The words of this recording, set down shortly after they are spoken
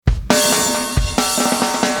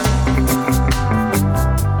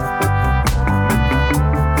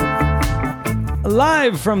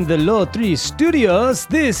Live from the Low 3 Studios,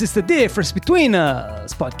 this is the Difference Between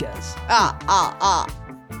Us podcast.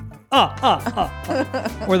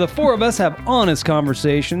 Where the four of us have honest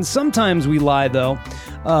conversations. Sometimes we lie, though,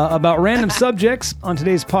 about random subjects. On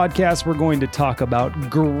today's podcast, we're going to talk about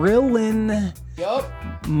Grillin. Yup.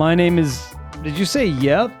 My name is... Did you say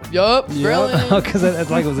yep? Yup. Grillin. Because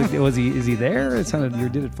is he there? It sounded you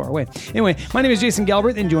did it far away. Anyway, my name is Jason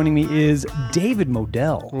Galbraith, and joining me is David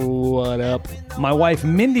Modell. What up? My wife,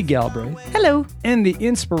 Mindy Galbraith. Hello. And the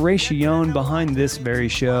inspiration behind this very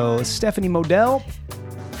show, Stephanie Modell.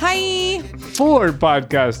 Hi. 4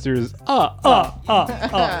 podcasters.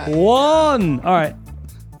 One. All right.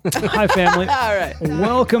 Hi, family. All right.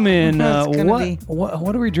 Welcome in. That's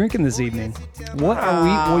What are we drinking this evening? What are we?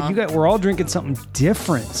 Well, you got. We're all drinking something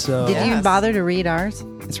different. So Did you even bother to read ours?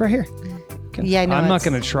 it's right here. Okay. Yeah, I know, I'm not it's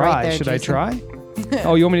going to try. right there, Should I Jason. try?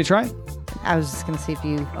 Oh, you want me to try? I was just going to see if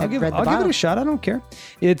you I'll had give read the it bottle. a shot. I don't care.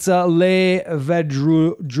 It's Le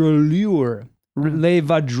Vadrolure. Le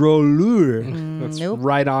Vadrolure. That's Nope.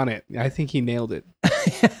 right on it. I think he nailed it.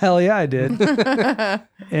 Hell yeah, I did.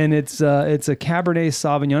 And it's a Cabernet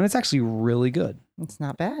Sauvignon. It's actually really good. It's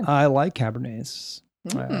not bad. I like Cabernets.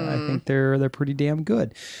 I think they're pretty damn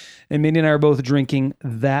good. And Mindy and I are both drinking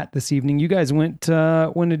that this evening. You guys went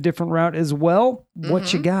a different route as well.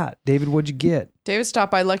 What you got, David? What'd you get? David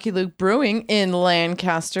stopped by Lucky Luke Brewing in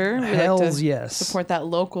Lancaster. We Hells like to yes. support that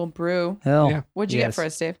local brew. Hell. Yeah. What'd you get yes. for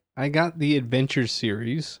us, Dave? I got the Adventure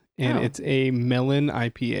Series, and Oh. it's a melon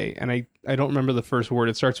IPA. And I don't remember the first word.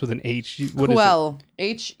 It starts with an H. What is Huel.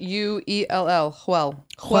 Huell. Huel.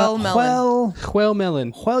 Huel melon. Huel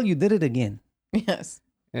melon. Well, you did it again. Yes.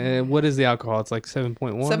 What is the alcohol? It's like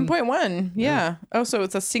 7.1. 7.1. Yeah. Oh, so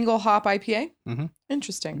it's a single hop IPA? Mhm.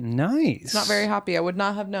 Interesting. Nice. It's not very hoppy. I would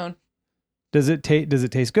not have known. Does it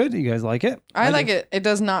taste good? You guys like it? I like it. It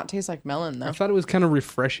does not taste like melon, though. I thought it was kind of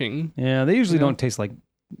refreshing. Yeah, they usually Yeah. don't taste like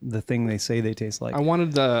the thing they say they taste like. I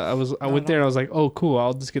went there and I was like, oh, cool.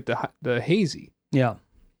 I'll just get the hazy. Yeah.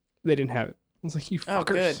 They didn't have it. I was like, you fuckers. Oh,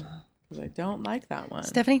 good. Because I don't like that one.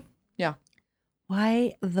 Stephanie? Yeah.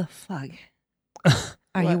 Why the fuck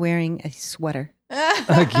are What? you wearing a sweater?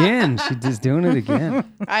 Again, she's just doing it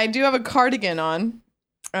again. I do have a cardigan on.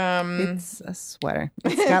 It's a sweater.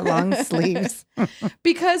 It's got long sleeves.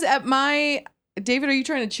 Because at my... David, are you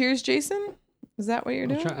trying to cheers Jason? Is that what you're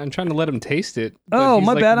doing? I'm trying to let him taste it. but Oh, he's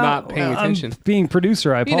my like bad. Not paying I'm attention. being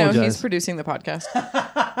producer. I You apologize. know, he's producing the podcast.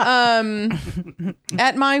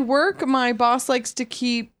 At my work, my boss likes to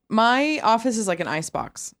keep... My office is like an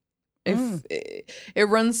icebox. It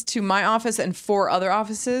runs to my office and 4 other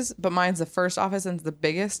offices, but mine's the first office and it's the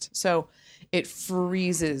biggest. So it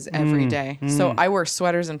freezes every day. So I wear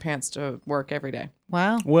sweaters and pants to work every day.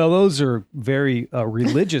 Wow. Well, those are very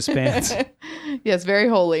religious pants. Yeah, it's very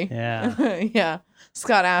holy. Yeah. Yeah.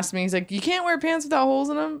 Scott asked me, he's like, you can't wear pants without holes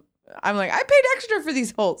in them? I'm like, I paid extra for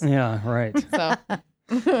these holes. Yeah, right. So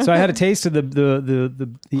So I had a taste of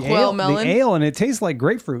the ale, melon? the ale, and it tastes like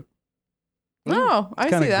grapefruit. oh, I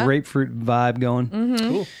Kind see of that. grapefruit vibe going. Mm-hmm.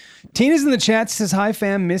 Cool. Tina's in the chat. She says, "Hi,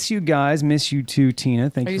 fam. Miss you guys. Miss you too,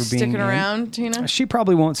 Tina. Thank Are you you for being sticking in." around, Tina? She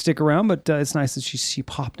probably won't stick around, but it's nice that she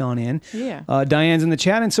popped on in. Yeah. Diane's in the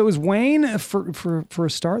chat, and so is Wayne for a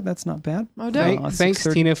start. That's not bad. Oh, dope. Thanks,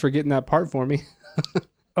 6:30. Tina, for getting that part for me.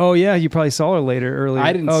 Oh yeah, you probably saw her earlier.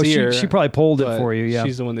 I didn't oh, see she, her. She probably pulled it but for you. Yeah.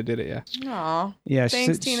 She's the one that did it, yeah. Aw. Yeah, she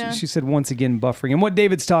Thanks, said, Tina. She said once again buffering. And what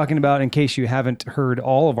David's talking about, in case you haven't heard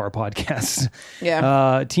all of our podcasts,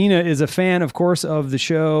 Yeah. Tina is a fan, of course, of the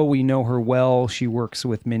show. We know her well. She works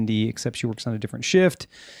with Mindy, except she works on a different shift.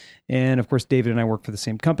 And of course, David and I work for the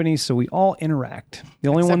same company, so we all interact. The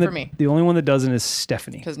only Except one that for me. the only one that doesn't is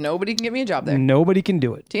Stephanie. Because nobody can get me a job there. Nobody can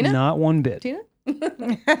do it. Tina? Not one bit. Tina?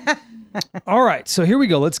 All right, so here we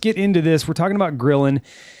go. Let's get into this. We're talking about Grillin.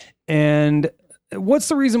 And what's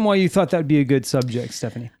the reason why you thought that would be a good subject,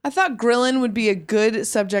 Stephanie? I thought Grillin would be a good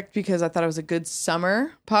subject because I thought it was a good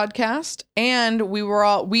summer podcast. And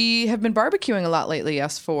we have been barbecuing a lot lately,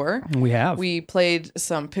 us 4. We have. We played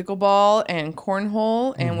some pickleball and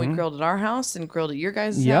cornhole, and we grilled at our house and grilled at your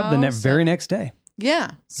guys' house. Very next day. Yeah.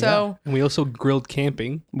 So And we also grilled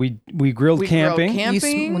camping. We grilled we camping. grilled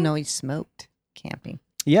camping. Well, no, he smoked camping.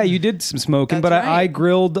 Yeah, you did some smoking, That's but I right.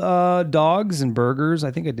 grilled dogs and burgers.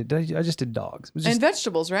 I think I did. I just did dogs. It was just, And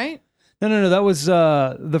vegetables, right? no. That was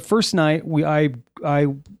the first night. I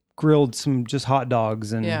grilled some just hot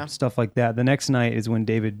dogs and Yeah. stuff like that. The next night is when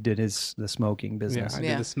David did the smoking Yeah, business. I Yeah.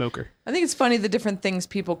 did the smoker. I think it's funny the different things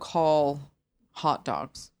people call hot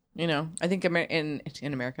dogs. You know, I think in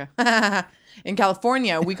America, in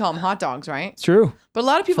California, we call them hot dogs, right? It's true. But a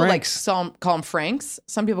lot of people Franks. call them Franks.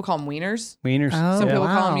 Some people call them wieners. Wieners. Oh, Some yeah. people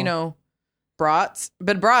call them, wow. you know, brats,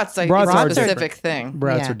 but brats Brats is are a specific different. thing.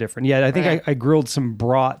 Brats Yeah. are different. Yeah, I think Right. I grilled some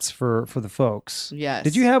brats for the folks. Yes.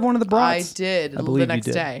 Did you have one of the brats? I did. I believe the next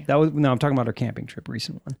you did. day. That was no. I'm talking about our camping trip,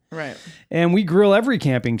 recent one. Right. And we grill every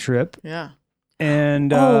camping trip, Yeah.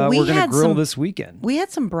 and We we're gonna had grill some- this weekend. We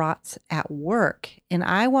had some brats at work, and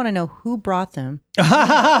I want to know who brought them.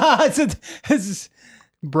 It's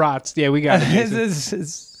Brats. Yeah, we got it. Jason.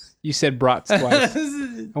 it's- You said brats twice.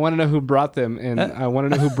 I want to know who brought them, and I want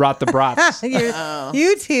to know who brought the brats. Oh.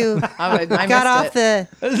 You two I got off the.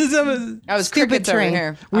 the. I was stupid crickets over train.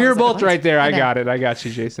 here. We I were was like, both what? right there. I know. got it. I got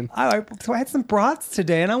you, Jason. So I had some brats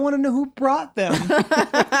today, and I want to know who brought them.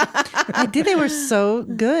 I did. They were so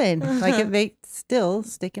good. Like they still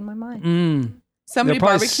stick in my mind. Somebody They're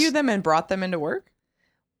probably barbecued them and brought them into work.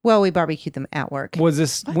 Well, we barbecued them at work. Was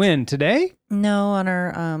this when today? No, on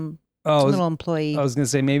our Oh, little employee. I was gonna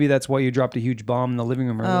say maybe that's why you dropped a huge bomb in the living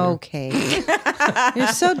room earlier. Okay, you're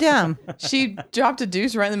so dumb. She dropped a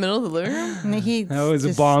deuce right in the middle of the living room. And he That was a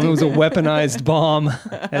just- bomb. It was a weaponized bomb,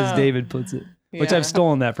 as David puts it. Which Yeah. I've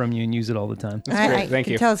stolen that from you and use it all the time. That's great. I Thank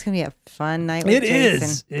can you. tell it's gonna be a fun night. With It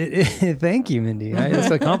Jason. is. Thank you, Mindy. It's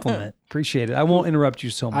a compliment. Appreciate it. I won't interrupt you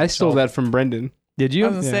so much. I stole that from Brendan. Did I you?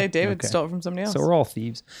 was gonna say David Okay. stole it from somebody else. So we're all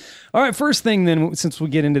thieves. All right. First thing, then, since we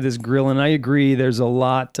get into this grilling, I agree. There's a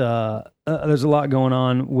lot. There's a lot going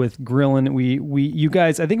on with grilling. You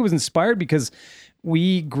guys. I think it was inspired because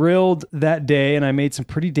we grilled that day, and I made some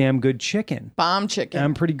pretty damn good chicken. Bomb chicken.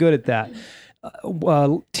 I'm pretty good at that.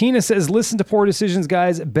 Tina says, listen to Poor Decisions,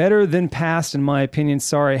 guys. Better than past, in my opinion.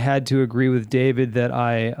 Sorry, I had to agree with David that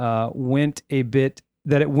it went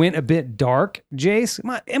a bit dark. Jace,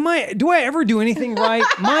 do I ever do anything right?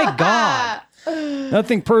 My God.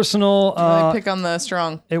 Nothing personal. Really pick on the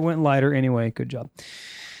strong. It went lighter anyway. Good job.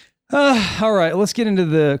 All right, let's get into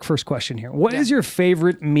the first question here. What is your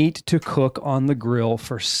favorite meat to cook on the grill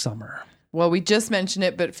for summer? Well, we just mentioned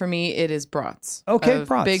it, but for me, it is brats. Okay, Of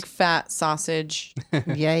brats. Big fat sausage.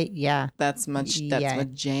 Yeah. That's my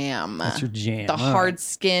jam. That's your jam. The All hard right.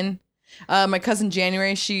 skin. My cousin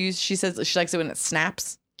January, she says she likes it when it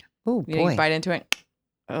snaps. Oh You know, you boy. bite into it.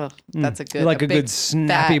 Oh, that's a good. You like a big good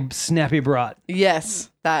snappy brat. Yes,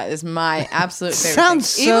 that is my absolute favorite.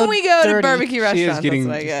 Sounds thing. so Even when we go to dirty. barbecue She is restaurants, getting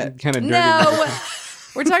that's what I get. kind of dirty. No,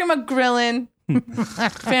 we're talking about grilling.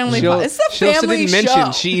 Family. It's a she also family didn't show.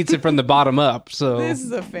 mention she eats it from the bottom up. So This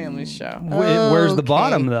is a family show. Where's the Okay.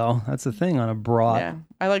 bottom, though? That's the thing on a brat. Yeah,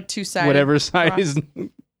 I like two-sided. whatever side is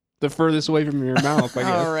the furthest away from your mouth, I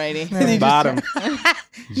guess. Alrighty. Bottom.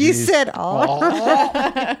 You said all.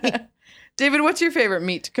 David, what's your favorite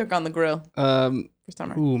meat to cook on the grill for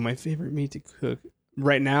summer? Ooh, my favorite meat to cook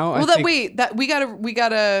right now. Well, I think,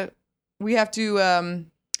 we have to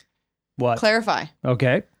What? clarify.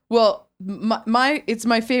 Okay. Well, it's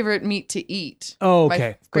my favorite meat to eat. Oh, My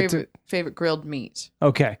okay. But favorite grilled meat.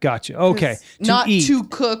 okay. Gotcha. Okay. Not eat. to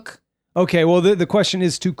cook. Okay. Well, the question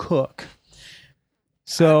is to cook.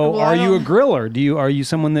 So, Well, are I you a don't- griller? Are you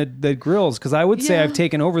someone that grills? Because I would say Yeah. I've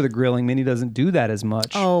taken over the grilling. Minnie doesn't do that as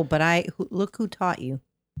much. Oh, but look who taught you.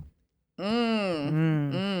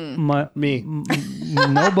 me.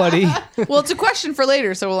 Nobody. Well, it's a question for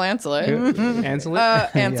later, so we'll answer it. Ansel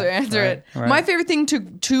it. Answer it. All right. My favorite thing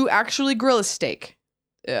to actually grill is steak.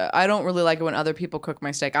 I don't really like it when other people cook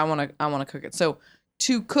my steak. I want to cook it. So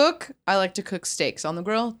to cook, I like to cook steaks on the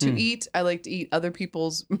grill. To eat, I like to eat other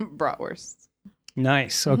people's bratwursts.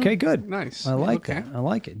 Nice. Okay. Good. Nice. I like Okay. that. I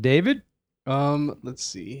like it. David. Let's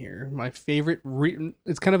see here. My favorite.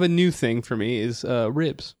 It's kind of a new thing for me. Is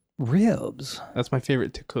ribs. Ribs. That's my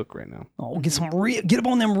favorite to cook right now, Oh, get some Get up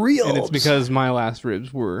on them ribs. and it's because my last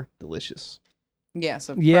ribs were delicious. Yeah.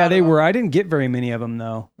 So Yeah, proud they of 'em. were. I didn't get very many of them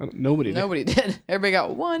though. Nobody did. Nobody did. Everybody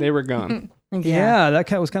got one. They were gone. Yeah,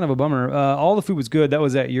 that was kind of a bummer. All the food was good. That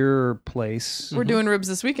was at your place. We're doing ribs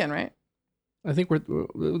this weekend, right? I think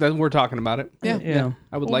we're talking about it. Yeah. Yeah.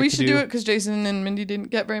 I would Well, like we to should do it because Jason and Mindy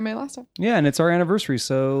didn't get very many last time. Yeah, and it's our anniversary,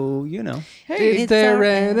 so Hey, It's their our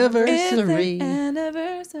anniversary.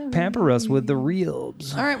 anniversary. pamper us with the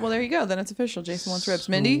ribs. All right, well there you go. Then it's official. Jason wants ribs.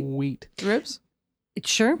 Mindy, Sweet. ribs.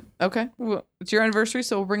 Sure. Okay, well, it's your anniversary,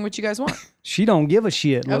 so we'll bring what you guys want. She don't give a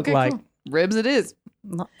shit. Look Okay, like cool. Ribs. It is.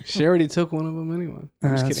 She already took one of them anyway.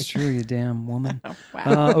 I'm just that's kidding. true, you damn woman. Oh,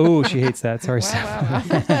 wow. Oh, she hates that. Sorry, Wow, Sam.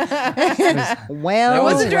 wow, wow. Well, It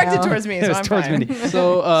wasn't directed well. towards me, It so was I'm towards fine. Mindy.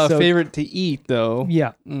 So, So- favorite to eat though.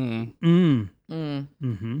 Yeah. Mm, Mm. Mm,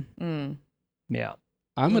 Mm-hmm. mm. Yeah.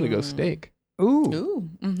 I'm gonna go steak. Ooh. Ooh.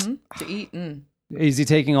 Mm-hmm. To eat. Mm. Is he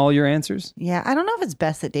taking all your answers? Yeah, I don't know if it's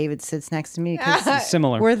best that David sits next to me because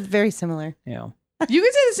Similar. we're very similar. Yeah. You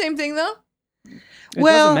could say the same thing though. It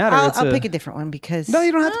Well, doesn't matter. I'll pick a different one because No,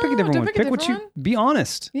 you don't have to pick a No, different don't one. pick a Pick what you. different Be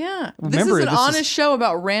honest. Yeah. Remember, this is an this is- honest show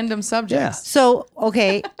about random subjects. So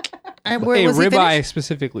okay, Hey, was he ribeye finished?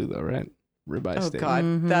 specifically though, right? Ribeye Oh, steak. God.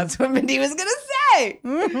 Mhm. That's what Mindy was going to say.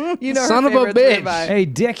 You know, Son her of a favorite's bitch. ribeye. Hey,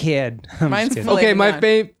 dickhead. I'm Mine's just kidding. full- Okay, my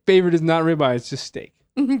Flavor favorite is not ribeye; it's just steak.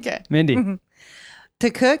 Okay. Mindy. To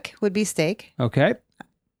cook would be steak. Okay.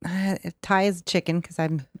 Ty is chicken because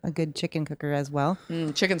I'm a good chicken cooker as well.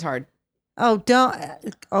 Chicken's hard. Oh, don't.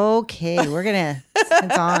 Okay, we're gonna.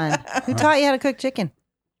 It's on. Who taught you how to cook chicken?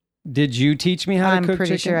 Did you teach me how I'm to cook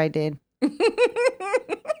pretty chicken? sure I did.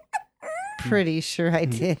 Pretty sure I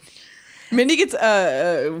did. Mindy gets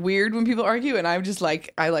weird when people argue, and I'm just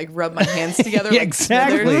like, I like rub my hands together. Yeah, like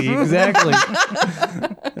exactly. Smithers.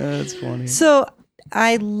 Exactly. That's funny. So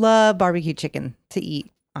I love barbecue chicken to eat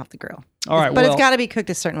off the grill. All right. But well, it's got to be cooked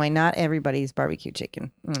a certain way. Not everybody's barbecue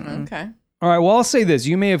chicken. Mm-mm. Okay. all right. Well, I'll say this.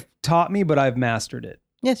 You may have taught me, but I've mastered it.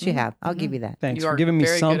 Yes, you have. I'll give you that. Thanks You for are giving me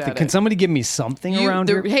very good something. at Can it. somebody give me something around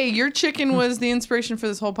here? Hey, your chicken was the inspiration for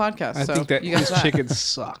this whole podcast. I so think that you got this that. chicken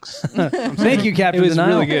sucks. Thank you, It Captain was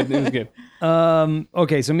Denial. really good. It was good.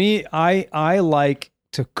 Okay, so me, I like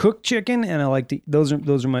to cook chicken, and I like to those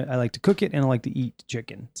are my I like to cook it, and I like to eat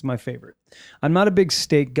chicken. It's my favorite. I'm not a big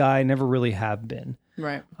steak guy. Never really have been.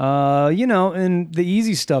 Right. And the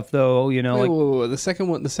easy stuff though, Wait, like whoa. The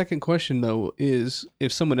second question though is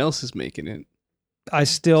if someone else is making it. I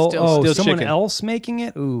still Still someone chicken. else making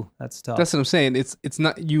it. Ooh, that's tough. That's what I'm saying. It's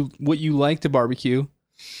not what you like to barbecue.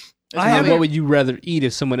 I And haven't- what would you rather eat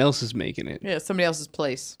if someone else is making it? Yeah, somebody else's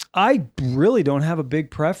place. I really don't have a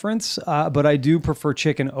big preference, but I do prefer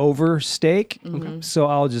chicken over steak. So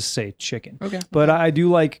I'll just say chicken. Okay. But I do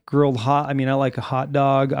like grilled hot. I mean, I like a hot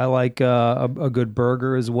dog. I like a good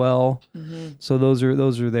burger as well. So those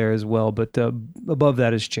are there as well. But above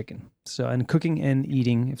that is chicken. So and cooking and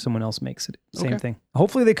eating if someone else makes it, same Okay. thing.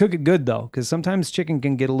 Hopefully they cook it good though, because sometimes chicken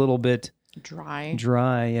can get a little bit Dry.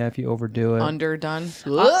 dry. Yeah, if you overdo it. Underdone.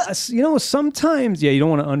 Sometimes, you don't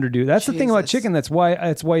want to underdo. That's the thing about Jesus. chicken. That's why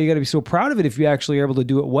you got to be so proud of it if you actually are able to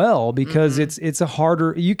do it well, because it's a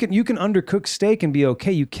harder. You can undercook steak and be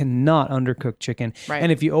okay. You cannot undercook chicken, Right.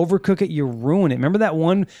 and if you overcook it, you ruin it. Remember that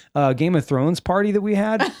one Game of Thrones party that we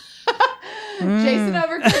had? Jason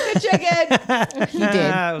overcooked the chicken. He did.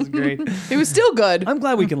 That was great. It was still good. I'm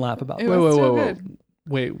glad we can laugh about It that. was Wait, so wait, good.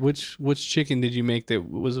 Wait, which chicken did you make that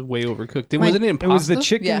was way overcooked? My- Wasn't it in It was pasta? the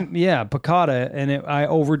chicken, yeah, piccata, and I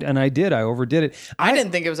overdid it. I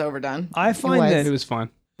didn't think it was overdone. I find was. that It was fine.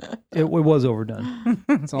 it was overdone,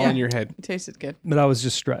 It's all Yeah. in your head. It tasted good. but I was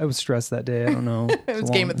just I was stressed that day. I don't know. It was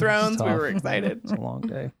Game of Thrones. We were It's excited. a long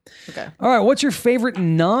day. Okay. All right, what's your favorite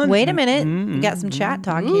non? Wait a minute. We got some chat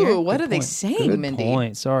talk Ooh, here. what are they point. saying, Good Mindy?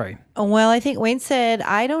 point. Sorry. Well, I think Wayne said,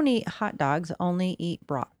 I don't eat hot dogs, only eat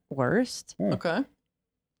bratwurst. Okay.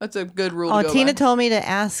 That's a good rule Oh, to go Tina by. told me to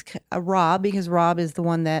ask Rob because Rob is the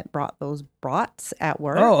one that brought those brats at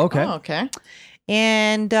work. Oh, okay. Oh, okay.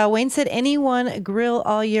 And Wayne said, anyone grill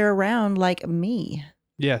all year round like me.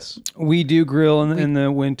 Yes. We do grill in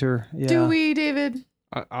the winter. Yeah. Do we, David?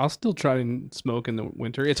 I'll still try to smoke in the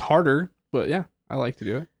winter. It's harder, but yeah, I like to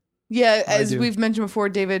do it. Yeah, I as do. we've mentioned before,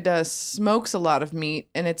 David smokes a lot of meat,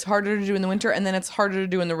 and it's harder to do in the winter, and then it's harder to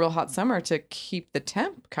do in the real hot summer to keep the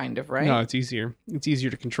temp, kind of, right? No, it's easier. It's easier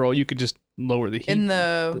to control. You could just lower the heat. in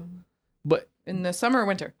the but summer or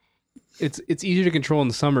winter. it's easier to control in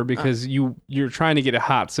the summer because you're trying to get it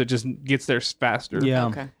hot, so it just gets there faster. Yeah.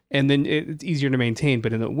 Okay. And then it's easier to maintain.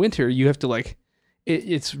 But in the winter, you have to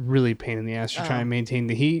it's really a pain in the ass to try and maintain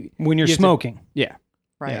the heat. When you're You have to- smoking. Yeah,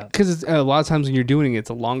 Right. Yeah. because a lot of times when you're doing it, it's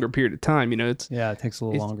a longer period of time. It's Yeah, it takes a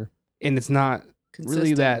little It's- longer. and it's not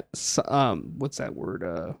really Consistent. that. What's that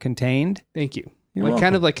word? Contained. Thank you. You're Like welcome.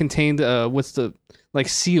 kind of like contained. What's the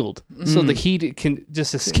sealed, so the heat can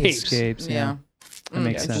just escapes. Escapes. Yeah. That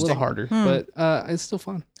makes It's sense. a little harder, but it's still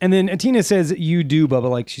fun. And then Tina says, "You do, Bubba."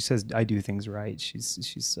 Like she says, "I do things right." She's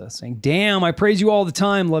saying, "Damn, I praise you all the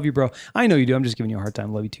time. Love you, bro." I know you do. I'm just giving you a hard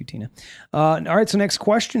time. Love you too, Tina. All right. So next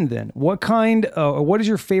question then: what is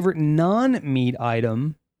your favorite non-meat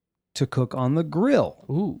item to cook on the grill?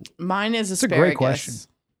 Ooh, Mine is It's a asparagus. great question.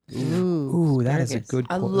 Ooh, Ooh, that is a asparagus. good.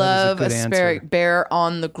 I that is a love good asparagus bare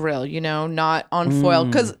on the grill, not on foil,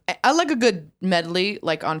 because I like a good medley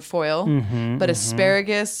like on foil. Mm-hmm, But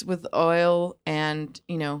asparagus with oil and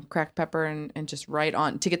cracked pepper and just right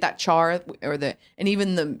on to get that char and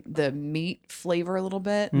even the meat flavor a little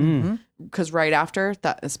bit, because right after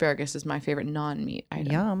that, asparagus is my favorite non-meat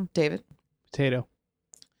item. Yum. David, potato.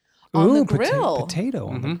 on Ooh, the grill. potato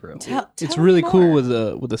on the Mhm. grill. It's Tell really me cool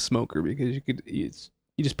more. with a smoker because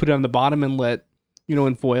you just put it on the bottom and let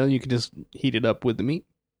in foil. You can just heat it up with the meat.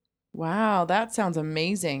 Wow, that sounds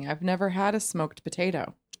amazing. I've never had a smoked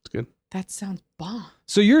potato. It's good. That sounds bomb.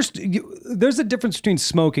 So there's a difference between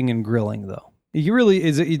smoking and grilling, though. You really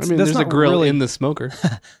is. It's, I mean, that's there's not a grill really, in the smoker.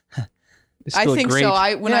 It's I still a think grate. so.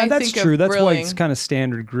 that's true. That's grilling, why it's kind of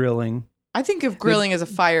standard grilling. I think of grilling as a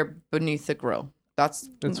fire beneath the grill. That's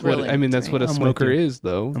That's grilling what I mean. to That's me. what a I'm with smoker you. is,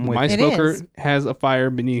 though. I'm with My you. It smoker is. has a fire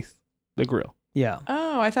beneath the grill. Yeah.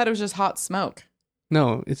 Oh, I thought it was just hot smoke.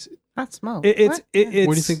 No, it's. Not smoke. It's What? it's.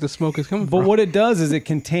 Where do you think the smoke is coming But from? what it does is it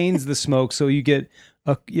contains the smoke, so you get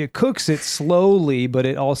it cooks it slowly, but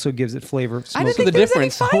it also gives it flavor of smoke. I didn't think the there was any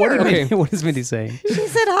difference? fire. Okay. What is Mindy saying? She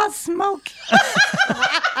said hot smoke.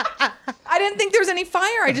 I didn't think there was any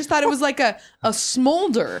fire. I just thought it was like a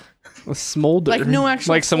smolder. A smolder, Like no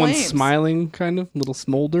actual like someone flames. smiling, kind of little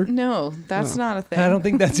smolder. No, that's not a thing. I don't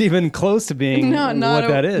think that's even close to being No, not what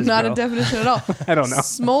that is. Not bro. a definition at all. I don't know.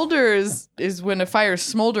 Smolder is when a fire is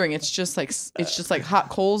smoldering. It's just like hot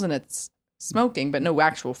coals and it's smoking, but no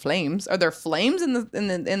actual flames. Are there flames in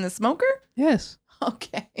the smoker? Yes.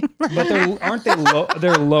 Okay. But aren't they low?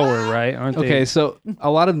 They're lower, right? Aren't they? Okay, so a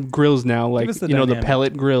lot of grills now, like us the the dynamic.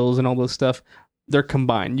 pellet grills and all those stuff, they're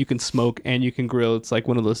combined. You can smoke and you can grill. It's like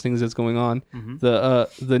one of those things that's going on. Mhm.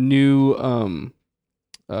 The new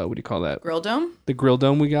what do you call that? Grill dome? The grill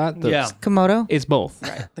dome we got. Yeah. Komodo. It's both.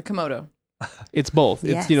 Right. The Komodo. It's both.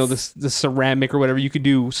 It's the ceramic or whatever. You could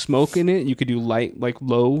do smoke in it. You could do light, like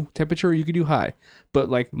low temperature. Or you could do high. But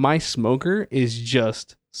like my smoker is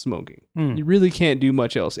just smoking. Mm. You really can't do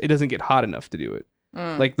much else. It doesn't get hot enough to do it.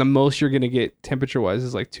 Like the most you're gonna get temperature wise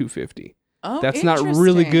is like 250. Oh, That's not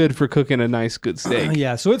really good for cooking a nice good steak.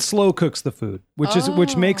 Yeah, so it slow cooks the food,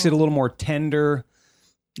 which makes it a little more tender.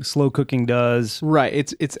 Slow cooking does. Right.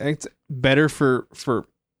 It's better for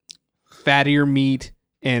fattier meat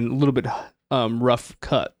and a little bit rough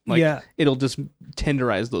cut. Like Yeah. it'll just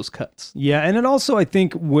tenderize those cuts. Yeah, and it also, I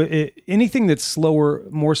think, anything that's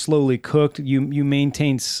more slowly cooked, you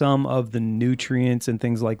maintain some of the nutrients and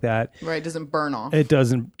things like that. Right. It doesn't burn off. It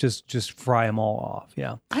doesn't just fry them all off.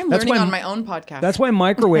 Yeah, I'm That's learning why- on my own podcast. that's why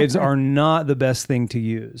microwaves are not the best thing to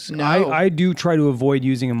use. No. I do try to avoid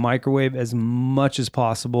using a microwave as much as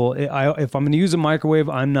possible. If I'm going to use a microwave,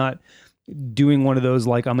 I'm not doing one of those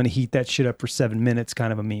like I'm going to heat that shit up for 7 minutes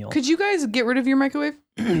kind of a meal. Could you guys get rid of your microwave?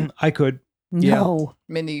 I could. Yeah. No.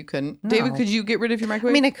 Mindy, you couldn't. No. David, could you get rid of your I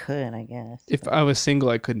microwave? mean, I could, I guess. If I was single,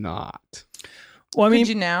 I could not. Well, I mean, could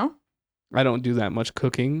you now? I don't do that much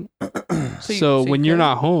cooking. So So, you when you're could?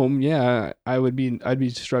 not home, yeah, I'd be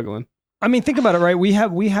struggling. I mean, think about it, right? We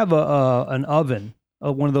have an oven,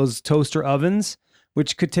 one of those toaster ovens,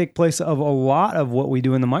 which could take place of a lot of what we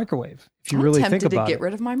do in the microwave. If you I'm really tempted think about to get it,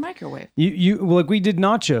 rid of my microwave. like we did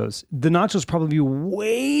nachos. The nachos probably be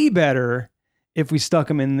way better if we stuck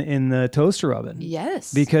them in the toaster oven.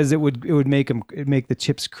 Yes. Because it would make the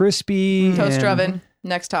chips crispy. Toaster and- oven.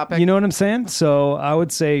 Next topic. You know what I'm saying? So I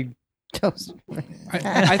would say Toast.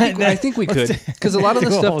 I think we could, because a lot of the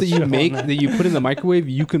Do a stuff whole that you show make on that. that you put in the microwave,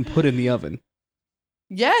 you can put in the oven.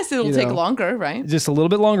 yes, it'll You take know. longer, right? just a little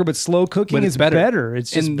bit longer, but slow cooking But is it's better. better.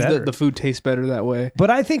 It's just And better. the food tastes better that way. But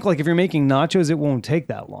I think like if you're making nachos, it won't take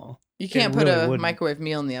that long. You can't It put really a wouldn't. microwave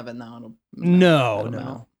meal in the oven though. It'll No.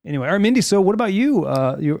 melt. Anyway, all right, Mindy. So what about you?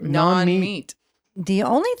 Your non-meat. Non-meat. The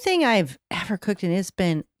only thing I've ever cooked, and it's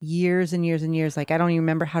been years and years and years, like I don't even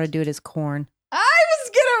remember how to do it, is corn. I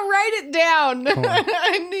was gonna write it down. Corn.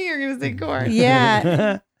 I knew you were gonna say corn.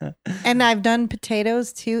 Yeah. And I've done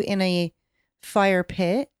potatoes too in a fire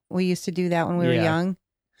pit. We used to do that when we were Yeah. young.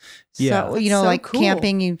 Yeah. So, you know, So like cool.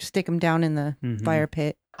 camping, you stick them down in the Mhm. fire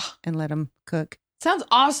pit and let them cook. Sounds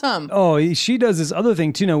awesome. Oh, she does this other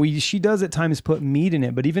thing too. No, she does at times put meat in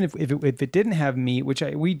it. But even if it didn't have meat, which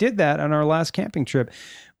we did that on our last camping trip,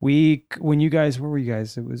 when you guys, where were you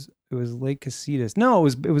guys? It was Lake Casitas. No,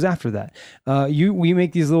 it was after that. We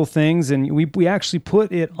make these little things and we actually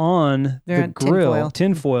put it on They're the on grill,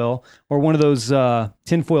 tinfoil, or one of those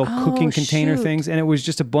tinfoil Oh, cooking container shoot. things, and it was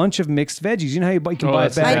just a bunch of mixed veggies. You know how you can Oh, buy a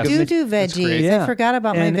that's bag I of do mixed- do That's great. veggies. Yeah. I forgot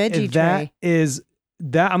about my and veggie that tray.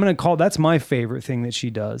 I'm gonna call that's my favorite thing that she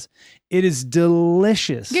does. It is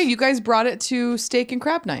delicious. Yeah, you guys brought it to steak and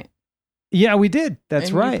crab night. Yeah, we did. That's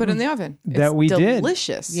and right. You put it in the oven. That It's we did.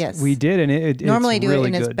 delicious. Yes. We did, and it Normally it's do really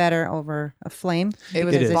it and good. it's better over a flame. It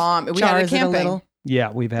was It is. bomb. We had it Chars it a camping. little.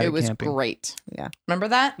 Yeah, we've had It it was camping. great. Yeah. Remember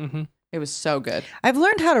that? Mm-hmm. It was so good. I've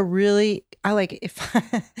learned how to really, I like, if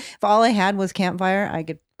if all I had was campfire, I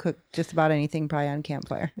could cook just about anything probably on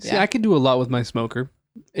campfire. See, Yeah. I could do a lot with my smoker.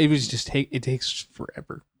 It was just it takes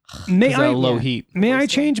forever. May 'Cause I of low heat. may I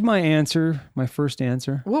change my answer? My first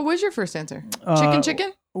answer. What was your first answer? Uh,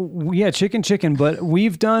 Chicken? Yeah, chicken, but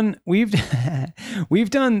we've done Mindy's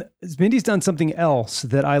done something else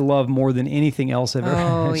that I love more than anything else I've ever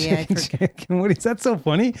Oh, had. yeah, Chicken. What is that so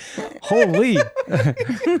funny? Holy.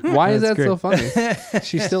 Why is That's that so great. funny?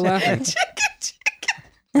 She's still laughing.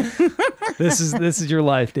 This is your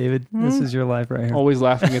life, David. This is your life right here. Always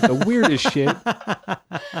laughing at the weirdest shit.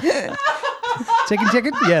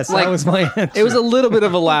 Chicken? Yes, Like, that was my answer. It was a little bit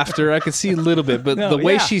of a laughter. I could see a little bit, but No, the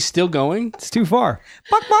way yeah. she's still going. It's too far.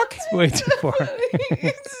 Buck, buck. It's way too far.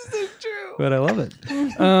 This is true. But I love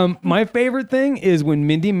it. My favorite thing is when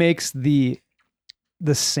Mindy makes the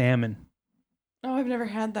salmon. Oh, I've never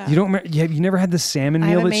had that. You don't remember? You never had the salmon I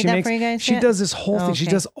meal haven't that she made that makes? for you guys She yet? does this whole thing. She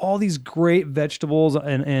Okay. does all these great vegetables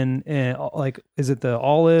and like, is it the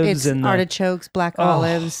olives It's and the artichokes, black Oh.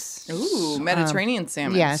 olives. Ooh, Mediterranean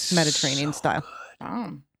salmon. Yes, Mediterranean style.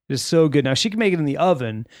 Oh. It's so good. Now she can make it in the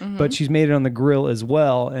oven, but she's made it on the grill as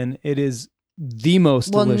well, and it is the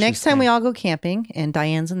most Well, delicious next time thing. we all go camping, and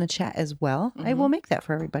Diane's in the chat as well, I will make that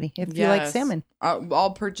for everybody if you like Yes. salmon.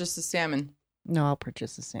 I'll purchase the salmon. No, I'll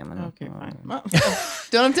purchase the salmon. Okay, fine. Well,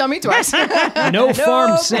 don't tell me twice. No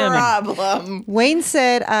farm salmon. Problem. Wayne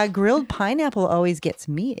said grilled pineapple always gets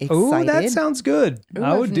me excited. Oh, that sounds good. Ooh,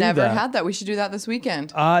 I would I've do never that. had that. We should do that this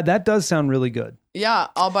weekend. That does sound really good. Yeah,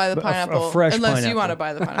 I'll buy the But a pineapple. fresh unless pineapple. you want to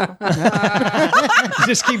buy the pineapple.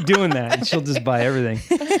 Just keep doing that, and she'll just buy everything.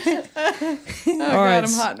 Oh, All God, right,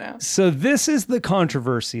 I'm hot now. So this is the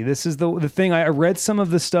controversy. This is the thing. I read some of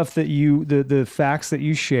the stuff that the facts that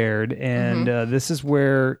you shared, and this is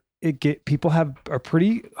where people are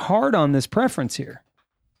pretty hard on this preference here.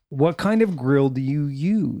 What kind of grill do you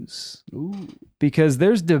use? Ooh, Because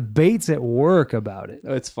there's debates at work about it.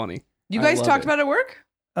 it's funny. You I guys love talked it. about it at work?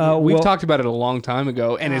 We've well, talked about it a long time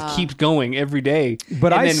ago, and it keeps going every day.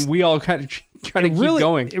 But and I then we all kind of try to keep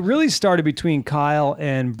going. It really started between Kyle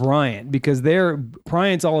and Bryant because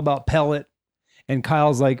Bryant's all about pellet, and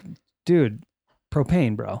Kyle's like, dude,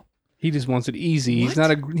 propane, bro. He just wants it easy. What?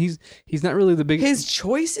 He's not really the big. His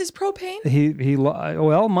choice is propane?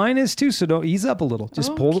 Well, mine is too. So don't ease up a little. Just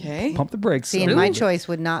Okay. pump the brakes. See, a and little my bit. choice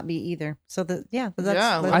would not be either. So that's Yeah,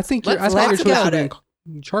 I think your let's choice talk would about have it.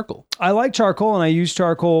 been charcoal. I like charcoal, and I use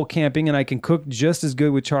charcoal camping, and I can cook just as good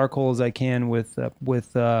with charcoal as I can with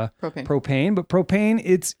propane. But propane,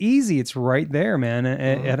 it's easy. It's right there, man.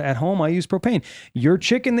 At home, I use propane. Your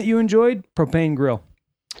chicken that you enjoyed, propane grill.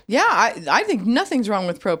 Yeah, I think nothing's wrong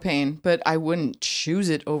with propane, but I wouldn't choose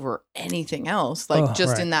it over anything else. Like Oh,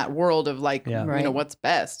 just right. in that world of like, Yeah. you know, what's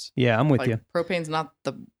best. Yeah, I'm with Like you. propane's not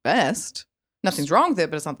the best. Nothing's wrong with it,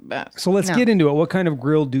 but it's not the best. So let's No. get into it. What kind of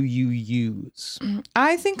grill do you use?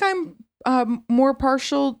 I think I'm more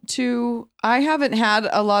partial to. I haven't had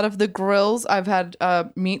a lot of the grills. I've had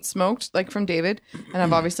meat smoked, like from David, and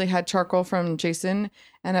I've obviously had charcoal from Jason,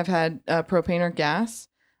 and I've had propane or gas.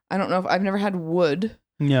 I don't know if I've never had wood.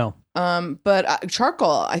 No, But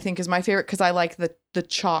charcoal I think is my favorite because I like the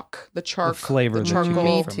chark, the flavor the that you charcoal, get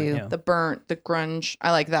Me from too. it. Yeah. the burnt, the grunge.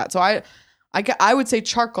 I like that. So I would say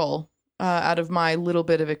charcoal out of my little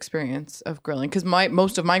bit of experience of grilling because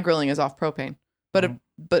most of my grilling is off propane. But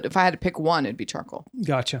but if I had to pick one, it'd be charcoal.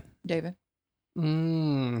 Gotcha. David.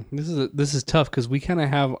 This is tough because we kind of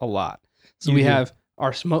have a lot. So You we do. have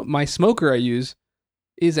our my smoker I use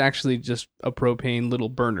is actually just a propane little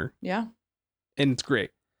burner, Yeah. and it's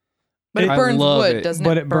great. But it I burns love wood, it. doesn't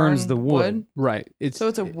But it? it burns burn the wood. Right. So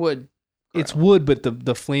it's a wood. It's grill. wood, but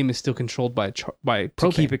the flame is still controlled by To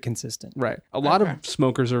propane. keep it consistent. Right. A lot Okay. of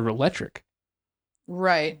smokers are electric.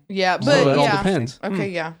 Right. Yeah. But So it all yeah. depends. Okay.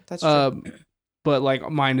 Yeah. That's true. But like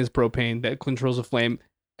mine is propane that controls the flame.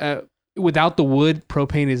 Without the wood,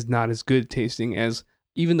 propane is not as good tasting as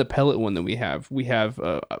even the pellet one that we have. We have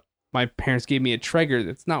my parents gave me a Traeger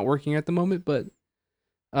that's not working at the moment, but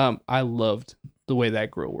I loved the way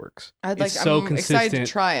that grill works. I'm consistent. excited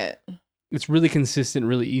to try it. It's really consistent,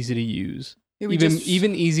 really easy to use. Yeah, we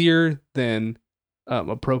Even easier than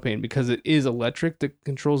a propane because it is electric that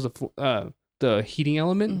controls the heating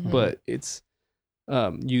element, Mhm. but it's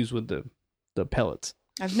used with the pellets.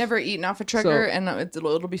 I've never eaten off a Traeger, and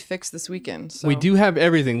it'll be fixed this weekend. So. We do have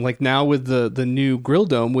everything like now with the new grill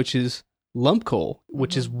dome, which is lump coal,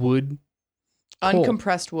 which is wood. coal.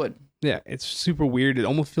 uncompressed wood. Yeah, it's super weird. It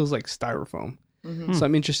almost feels like styrofoam. Mhm. So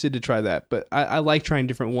I'm interested to try that, but I like trying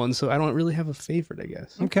different ones, so I don't really have a favorite, I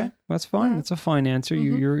guess. Okay, that's fine. Yeah. That's a fine answer.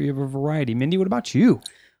 Mhm. You have a variety. Mindy, what about you?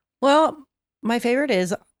 Well, my favorite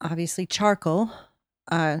is obviously charcoal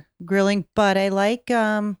grilling, but I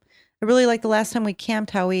really like the last time we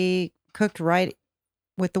camped how we cooked right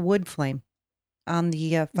with the wood flame on the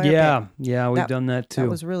fire pit. Yeah, we've That- done that too. That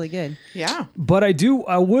was really good. Yeah. But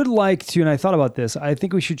I would like to, and I thought about this. I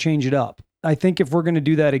think we should change it up. I think if we're going to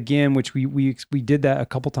do that again, which we did that a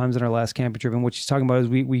couple times in our last camping trip, and what she's talking about is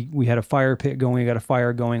we had a fire pit going, we got a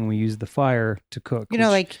fire going, and we used the fire to cook. You know,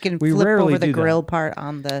 like you can we flip rarely over the do that. grill part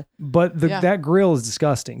on the. But that grill is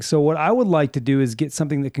disgusting. So what I would like to do is get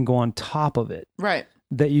something that can go on top of it. Right.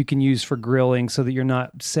 That you can use for grilling so that you're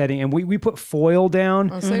not setting. And we put foil down,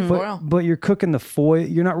 but you're cooking the foil.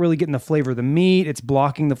 You're not really getting the flavor of the meat. It's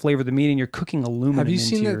blocking the flavor of the meat, and you're cooking aluminum. Have you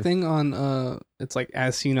seen that thing on, it's like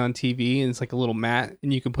as seen on TV, and it's like a little mat,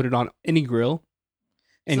 and you can put it on any grill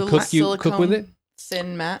and cook with it?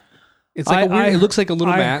 Thin mat. It's like it looks like a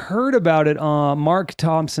little mat. I heard about it. Mark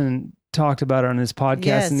Thompson talked about it on his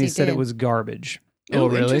podcast, and he said it was garbage. Oh,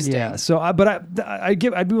 really? Yeah. So, I'd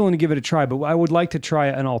be willing to give it a try, but I would like to try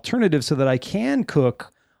an alternative so that I can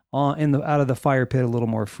cook out of the fire pit a little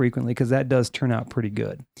more frequently, because that does turn out pretty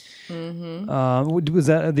good. Mm-hmm. Was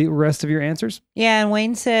that the rest of your answers? Yeah, and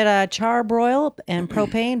Wayne said char broil and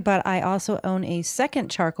propane, but I also own a second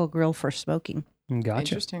charcoal grill for smoking. Gotcha.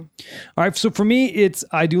 Interesting. All right. So for me,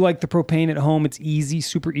 I do like the propane at home. It's easy,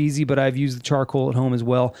 super easy, but I've used the charcoal at home as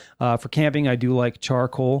well. For camping, I do like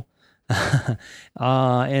charcoal.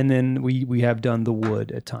 And then we have done the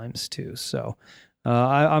wood at times too. So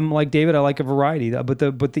I'm like David. I like a variety. But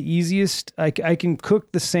the easiest, I can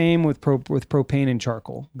cook the same with propane and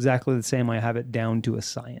charcoal. Exactly the same. I have it down to a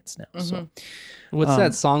science now. Mm-hmm. So what's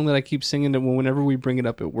that song that I keep singing that whenever we bring it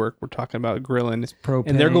up at work, we're talking about grilling. It's propane.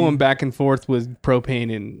 And they're going back and forth with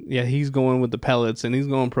propane, and he's going with the pellets and he's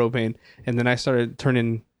going propane. And then I started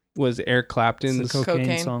turning Eric Clapton's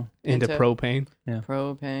cocaine song into propane. Yeah,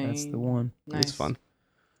 propane. That's the one. Nice. It's fun.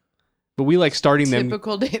 But we like starting them.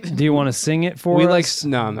 Typical David. Do you want to sing it for us?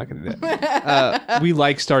 No, I'm not going to do that. We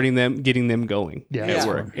like starting them, getting them going. Yeah, at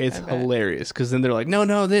work. It's hilarious because then they're like,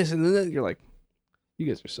 no, this, and then you're like, you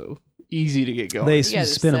guys are so easy to get going. They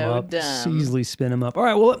spin them up. Easily spin them up. All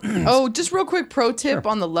right. Well. Just real quick pro tip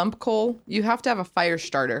on the lump coal. You have to have a fire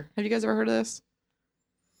starter. Have you guys ever heard of this?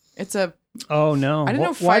 It's a. Oh no! I didn't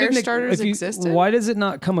know fire starters existed. Why does it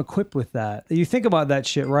not come equipped with that? You think about that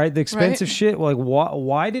shit, right? The expensive shit. Like,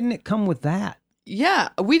 why didn't it come with that? Yeah,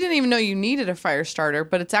 we didn't even know you needed a fire starter,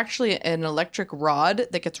 but it's actually an electric rod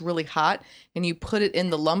that gets really hot, and you put it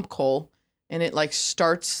in the lump coal, and it like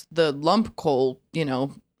starts the lump coal. You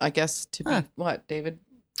know, I guess to be what, David?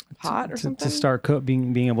 Hot or something to start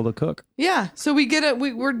being able to cook. Yeah, so we get it.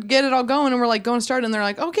 We're get it all going, and we're like going to start, and they're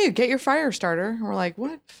like, "Okay, get your fire starter." And we're like,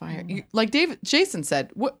 "What fire?" Like Jason said,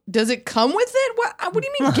 "What does it come with it? What do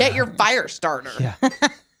you mean, get your fire starter?" Yeah.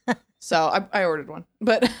 So I ordered one,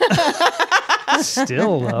 but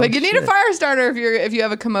still, but you need a fire starter if you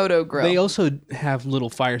have a Komodo grill. They also have little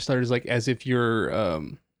fire starters, like as if you're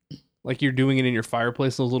like you're doing it in your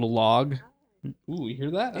fireplace. Those little log. Ooh, you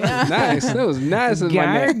hear that? That was nice. That was nice.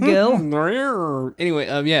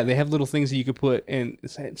 Anyway, they have little things that you could put, and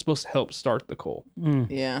it's supposed to help start the coal.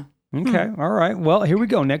 Yeah. Okay. All right. Well, here we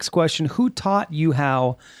go. Next question. Who taught you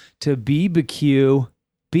how to BBQ?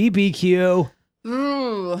 BBQ.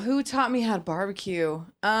 Ooh, who taught me how to barbecue?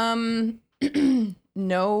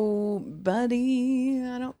 Nobody,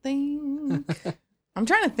 I don't think. I'm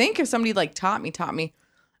trying to think if somebody like taught me.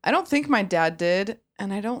 I don't think my dad did.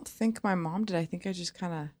 And I don't think my mom did. I think I just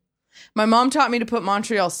kind of... My mom taught me to put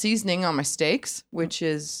Montreal seasoning on my steaks, which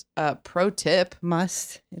is a pro tip.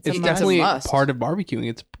 Must. It's definitely part of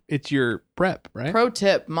barbecuing. It's your prep, right? Pro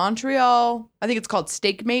tip. Montreal... I think it's called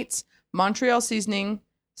Steak Mates. Montreal seasoning.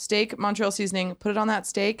 Steak, Montreal seasoning. Put it on that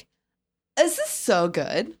steak. This is so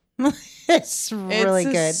good. It's really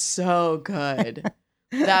good. So good.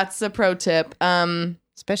 That's the pro tip.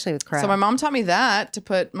 Especially with crab. So my mom taught me that, to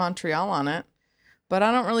put Montreal on it. But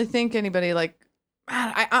I don't really think anybody like,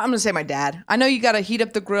 I'm going to say my dad. I know you got to heat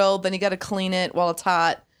up the grill, then you got to clean it while it's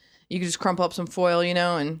hot. You can just crumple up some foil,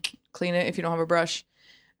 and clean it if you don't have a brush.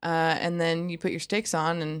 And then you put your steaks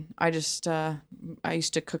on. And I used to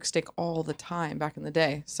cook steak all the time back in the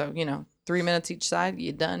day. So, 3 minutes each side,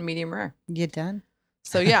 you done, medium rare. You done?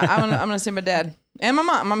 So yeah, I'm gonna say my dad and my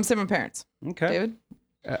mom. I'm gonna say my parents. Okay. David?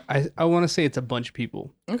 I want to say it's a bunch of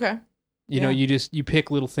people. Okay. You know, you pick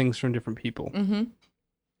little things from different people. Mm-hmm.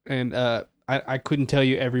 And I couldn't tell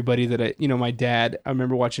you everybody that my dad, I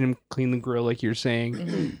remember watching him clean the grill, like you're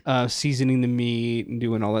saying, seasoning the meat and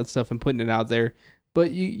doing all that stuff and putting it out there.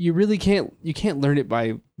 But you really can't learn it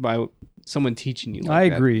by someone teaching you. Like I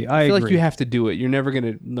agree. I feel like you have to do it. You're never going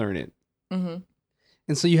to learn it. Mm-hmm.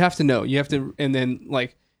 And so you have to know. You have to, and then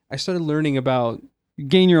like I started learning about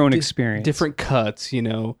gain your own experience, different cuts.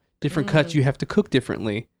 Different cuts you have to cook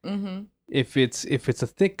differently. Mm-hmm. If it's a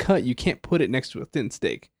thick cut, you can't put it next to a thin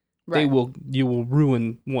steak. Right. You will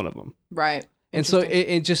ruin one of them. Right. And so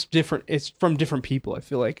it just different. It's from different people. I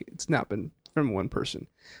feel like it's not been from one person.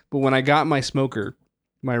 But when I got my smoker,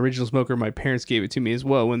 my original smoker, my parents gave it to me as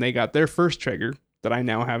well when they got their first Traeger that I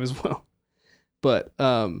now have as well. But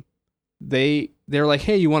they're like,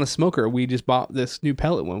 hey, you want a smoker? We just bought this new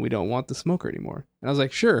pellet one. We don't want the smoker anymore. And I was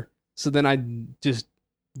like, sure. So then I just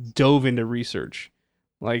dove into research.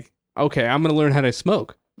 Like, okay, I'm going to learn how to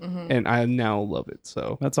smoke. And I now love it.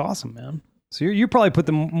 So that's awesome, man. So you probably put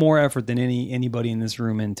the more effort than anybody in this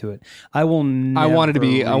room into it. I will never I wanted to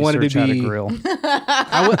be how to grill.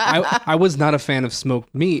 I was not a fan of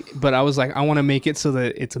smoked meat, but I was like, I want to make it so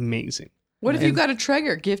that it's amazing. What if you got a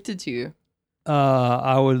Traeger gifted to you?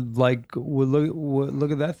 I would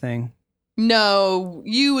look at that thing. No,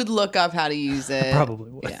 you would look up how to use it. Probably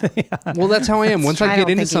would. Yeah. Well, that's how I am. Once I get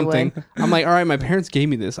into think you something, would. I'm like, all right, my parents gave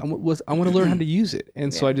me this. I want to learn how to use it.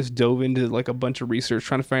 And so I just dove into like a bunch of research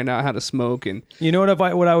trying to find out how to smoke. And you know what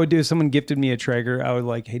I would do if someone gifted me a Traeger? I would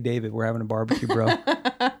like, hey, David, we're having a barbecue, bro.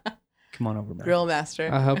 Come on over, man. Grill master.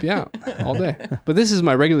 I'll help you out all day. But this is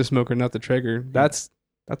my regular smoker, not the Traeger. That's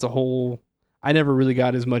a whole... I never really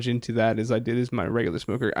got as much into that as I did as my regular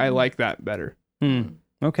smoker. I like that better.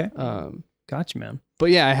 Okay. Gotcha, man.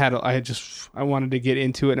 But yeah, I wanted to get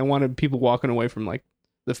into it, and I wanted people walking away from like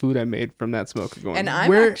the food I made from that smoker going, And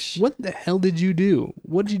what the hell did you do?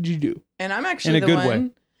 What did you do? And I'm actually In a the good one way.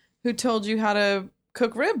 who told you how to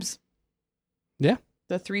cook ribs. Yeah.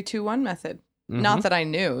 The 3-2-1 method. Mhm. Not that I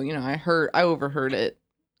knew, I overheard it.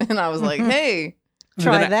 And I was like, hey,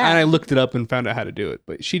 Try And that. I looked it up and found out how to do it.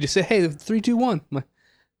 But she just said, hey, 3, 2, 1. I'm like,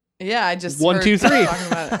 yeah, I just 1, heard 2, 3. talking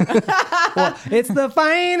about it. Well, it's the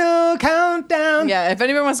final countdown. Yeah, if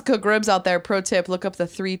anyone wants to cook ribs out there, pro tip, look up the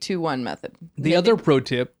 3-2-1 method. the other pro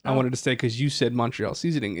tip I wanted to say, because you said Montreal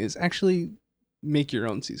seasoning, is actually make your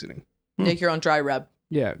own seasoning. Make your own dry rub.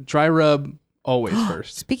 Yeah, dry rub always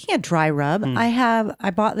first. Speaking of dry rub,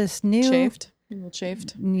 I bought this new Chafed. A little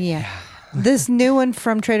chafed. Yeah. This new one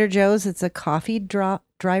from Trader Joe's. It's a coffee dry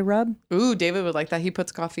rub. Ooh, David would like that. He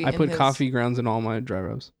puts coffee I in put his... coffee grounds in all my dry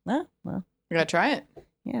rubs. Oh, well, You gotta try it.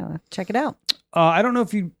 yeah, well, check it out. I don't know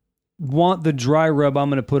if you want the dry rub I'm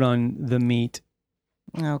going to put on the meat.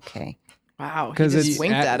 Okay. Wow. He 'Cause just it's-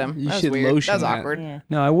 winked at him. you That was should weird. lotion That was that. awkward. Yeah.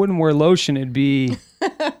 No, I wouldn't wear lotion. It'd be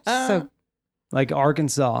So like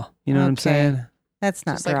Arkansas. You know what I'm Okay. saying? that's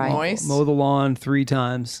not Just like dry. moist. Mow the lawn 3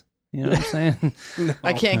 times. You know what I'm saying? No.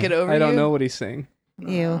 I can't get over you. I don't know what he's saying.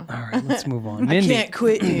 Ew. All right, let's move on. I Mindy. can't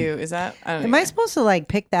quit you. Is that? I don't Am know. I supposed to like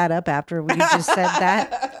pick that up after you just said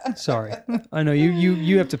that? Sorry. I know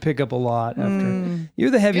you have to pick up a lot after. You're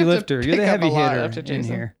the heavy You have to lifter. You're the pick up heavy a lot hitter after in Jason.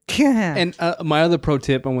 here. And my other pro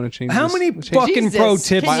tip, I want to change. How this- many change- fucking Jesus, pro can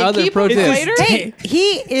tips? My you other keep pro them tip- later? Hey,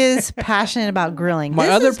 he is passionate about grilling. My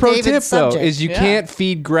This other is pro David's tip though subject. is you Yeah. can't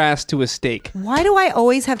feed grass to a steak. Why do I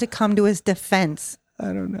always have to come to his defense? I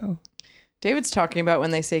don't know. David's talking about when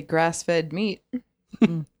they say grass-fed meat.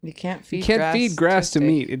 You can't feed. You can't feed grass to steak.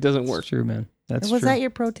 meat. It doesn't That's work. true, man. That's Was true. that your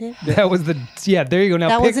pro tip? That was there you go. Now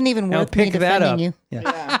That pick, wasn't even now worth me pick that up. defending you. Yeah,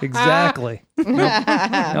 Yeah. exactly.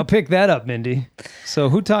 Now pick that up, Mindy. So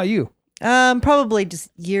who taught you? Probably just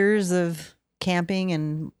years of camping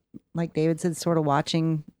and, like David said, sort of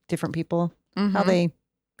watching different people how they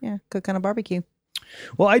cook on a barbecue.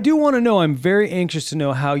 Well, I do want to know. I'm very anxious to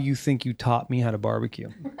know how you think you taught me how to barbecue.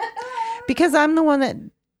 Because I'm the one that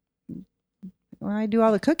I do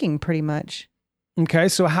all the cooking pretty much. Okay,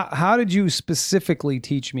 so how did you specifically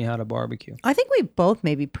teach me how to barbecue? I think we both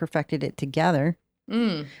maybe perfected it together.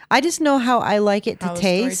 Mm. I just know how I like it to How the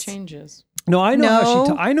story taste. changes. No, I know how No,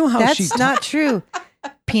 she. I know how That's she. not true.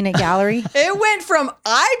 Peanut gallery. It went from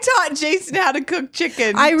I taught Jason how to cook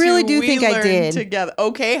chicken. I really to do we think I learned did. together.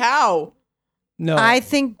 Okay, how? No, I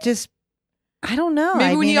think just I don't know. Maybe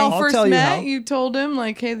I when mean, y'all I'll first tell you met, how. you told him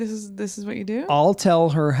like, "Hey, this is what you do." I'll tell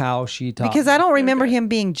her how she taught. because me. I don't remember him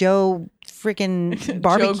being Joe freaking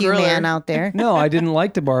barbecue Griller. man out there. No, I didn't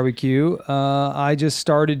like to barbecue. I just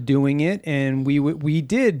started doing it, and we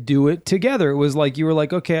did do it together. It was like you were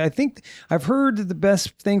like, okay, I think I've heard that the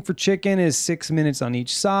best thing for chicken is 6 minutes on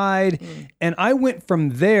each side, and I went from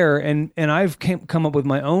there, and I've come up with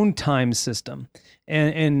my own time system,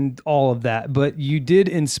 and all of that. But you did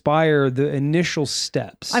inspire the initial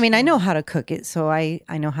steps. I mean, I know how to cook it, so I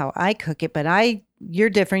know how I cook it, but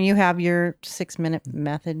you're different. You have your 6 minute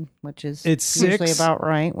method, which is It's usually 6. about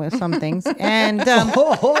right with some things. And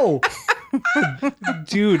oh,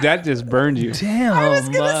 Dude, that just burned you. damn! I was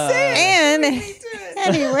gonna say. and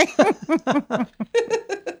anyway,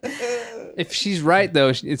 If she's right, though,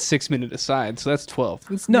 it's 6 minutes aside, so that's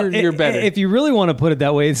 12. No, you're better. If you really want to put it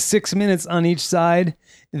that way, it's 6 minutes on each side.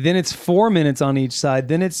 Then it's 4 minutes on each side.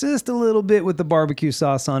 Then it's just a little bit with the barbecue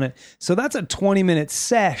sauce on it. So that's a 20-minute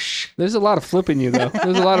sesh. There's a lot of flipping you, though.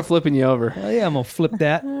 There's a lot of flipping you over. Well, yeah, I'm going to flip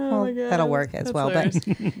that. Oh my God. That'll work as That's well. hilarious.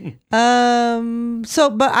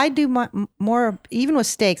 But I do more, even with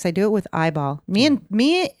steaks, I do it with eyeball.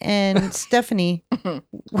 Me and Stephanie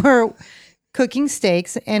were cooking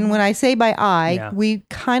steaks, and when I say by eye, Yeah. we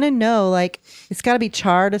kind of know, like, it's got to be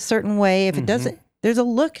charred a certain way. If it doesn't, there's a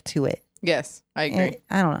look to it. Yes, I agree. And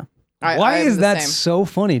I don't know. Why I'm is the that same. so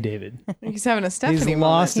funny, David? He's having a Stephanie He's moment.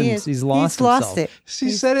 lost He him. is. He's lost lost himself. it. She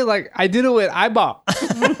said it like, I did it with eyeball.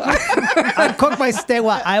 I cook my steak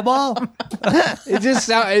with eyeball. It just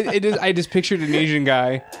I just pictured an Asian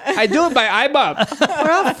guy. I do it by eyeball.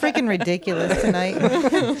 We're all freaking ridiculous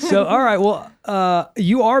tonight. So, all right. Well,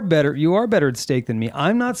 you are better. You are better at steak than me.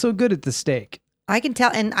 I'm not so good at the steak. I can tell,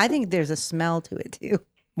 and I think there's a smell to it too.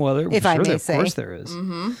 Well, If I may of say. course there is.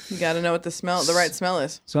 You got to know what the right smell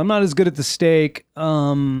is. So I'm not as good at the steak.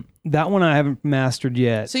 That one I haven't mastered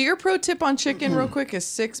yet. So your pro tip on chicken, real quick, is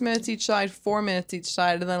 6 minutes each side, 4 minutes each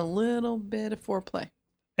side, and then a little bit of foreplay.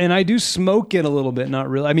 And I do smoke it a little bit, not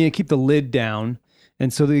really. I mean, I keep the lid down.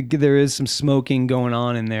 And so there is some smoking going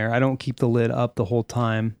on in there. I don't keep the lid up the whole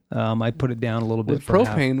time. I put it down a little bit With for half.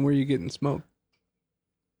 propane, where are you getting smoke?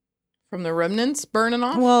 From the remnens burning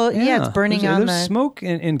off? Well, yeah, it's burning there's, on there's the. smoke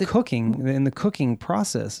in cooking, in the cooking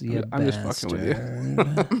process. You I'm just fucking with you.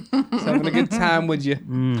 bastard. Just having a good time with you.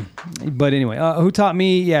 But anyway, who taught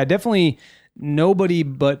me? Yeah, definitely nobody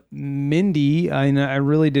but Mindy. I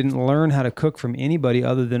really didn't learn how to cook from anybody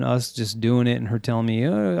other than us just doing it and her telling me,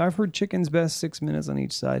 I've heard chicken's best 6 minutes on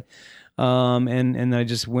each side. And I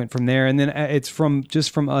just went from there. And then it's from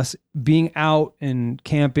us being out and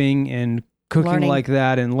camping and cooking Learning. like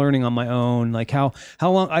that and learning on my own. Like how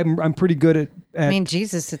long I'm pretty good at I mean,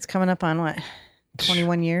 Jesus, it's coming up on what,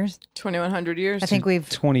 21 years? 2,100 years. I think we've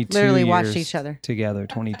 22 literally years watched each other. together,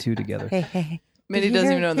 22 together. Hey. Mindy Did you doesn't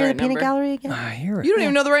hear- even know the hear right peanut number. gallery again? I hear it. You don't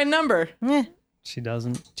even know the right number. Eh. She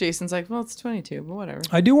doesn't. Jason's like, well, it's 22, but whatever.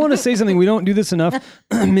 I do want to say something. We don't do this enough.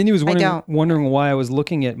 Mindy was don't. wondering why I was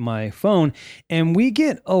looking at my phone, and we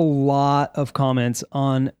get a lot of comments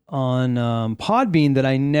on Podbean that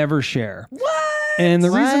I never share. What? And the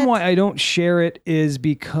reason What? why I don't share it is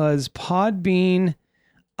because Podbean,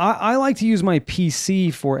 I like to use my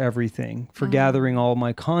PC for everything, for gathering all of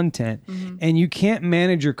my content. And you can't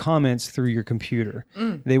manage your comments through your computer.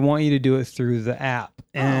 They want you to do it through the app.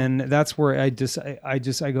 And that's where I go,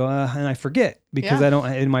 and I forget because Yeah. I don't,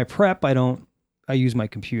 in my prep, I use my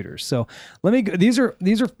computer. So let me go. These are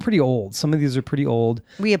pretty old. Some of these are pretty old.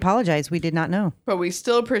 We apologize. We did not know. But we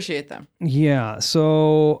still appreciate them. Yeah.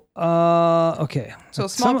 So, okay. So a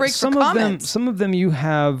small break for comments. Some of them you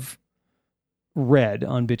have read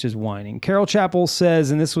on Bitches Whining. Carol Chappell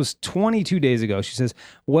says, and this was 22 days ago, she says,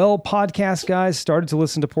 well, podcast guys, started to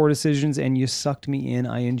listen to Poor Decisions and you sucked me in.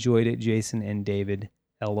 I enjoyed it, Jason and David.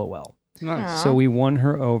 LOL. Nice. So we won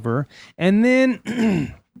her over. And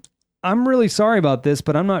then I'm really sorry about this,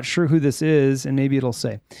 but I'm not sure who this is, and maybe it'll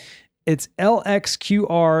say. It's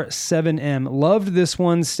LXQR7M. Loved this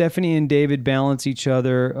one. Stephanie and David balance each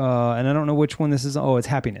other. And I don't know which one this is. Oh, it's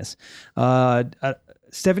Happiness.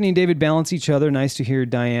 Stephanie and David balance each other. Nice to hear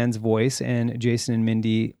Diane's voice. And Jason and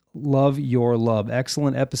Mindy, love your love.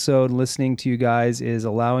 Excellent episode. Listening to you guys is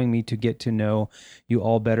allowing me to get to know you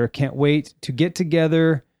all better. Can't wait to get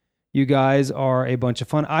together. You guys are a bunch of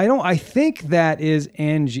fun. I think that is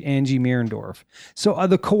Angie Mierendorf. So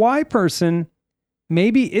the Kauai person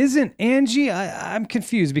maybe isn't Angie. I'm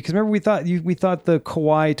confused because remember we thought the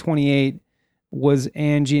Kauai 28 was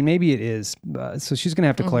Angie, and maybe it is. So she's gonna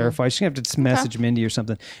have to clarify. She's gonna have to message Mindy or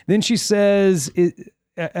something. Then she says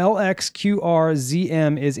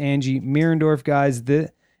LXQRZM is Angie Mierendorf, guys.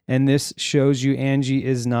 And this shows you Angie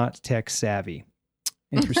is not tech savvy.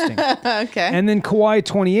 Interesting. Okay. And then Kauai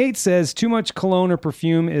 28 says, too much cologne or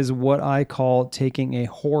perfume is what I call taking a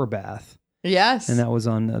whore bath. Yes. And that was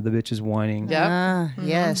on the Bitches Whining. Yep.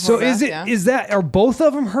 Yes. So Whore is bath, it yeah. are both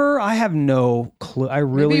of them her? I have no clue.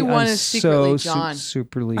 Maybe one I'm is secretly so John.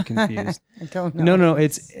 superly confused. I don't know. No,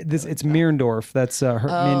 it's Mierendorf. That's her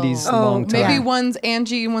Mindy's long time. Maybe Yeah. one's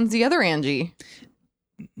Angie and one's the other Angie.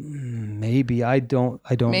 Maybe I don't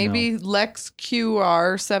Maybe know. Lex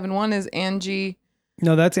QR71 is Angie.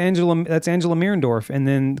 No, that's Angela Mierendorf, and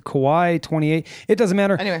then Kauai 28. It doesn't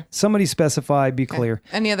matter. Anyway. Somebody specify, be clear.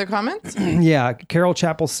 Any other comments? Yeah, Carol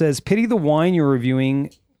Chappell says, pity the wine you're reviewing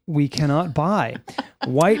we cannot buy.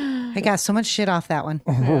 White I got so much shit off that one.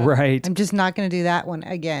 Right. I'm just not going to do that one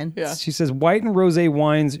again. Yeah. She says white and rosé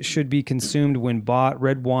wines should be consumed when bought.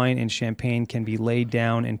 Red wine and champagne can be laid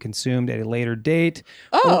down and consumed at a later date.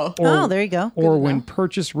 Oh. Oh, there you go. Or when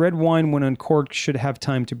purchased, red wine, when uncorked, should have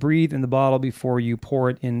time to breathe in the bottle before you pour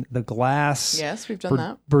it in the glass. Yes, we've done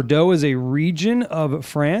that. Bordeaux is a region of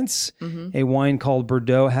France. A wine called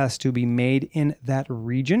Bordeaux has to be made in that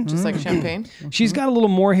region. Just like champagne. She's got a little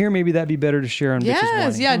more here. Maybe that'd be better to share on Bitches Yes,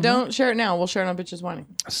 Whining. yeah. Don't share it now. We'll share it on Bitches Whining.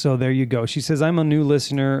 So there you go. She says, I'm a new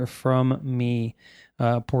listener from me.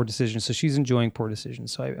 Poor Decision. So she's enjoying Poor Decision.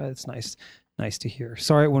 So it's nice to hear.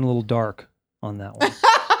 Sorry, it went a little dark on that one.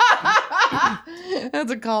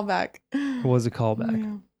 That's a callback. It was a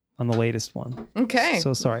callback on the latest one. Okay.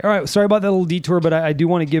 So sorry. All right. Sorry about that little detour, but I do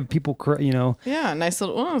want to give people, Yeah, nice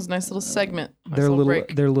little. Oh, it was a nice little segment. Nice their little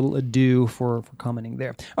break. their little adieu for commenting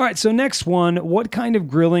there. All right. So next one. What kind of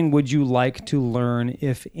grilling would you like to learn,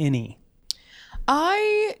 if any?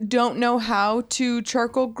 I don't know how to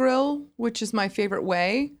charcoal grill, which is my favorite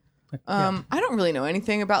way. I don't really know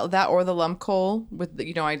anything about that or the lump coal.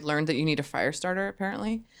 I learned that you need a fire starter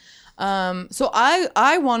apparently. So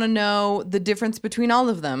I want to know the difference between all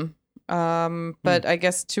of them. But I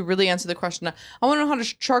guess to really answer the question, I want to know how to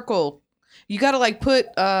charcoal. You got to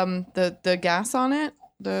put the gas on it.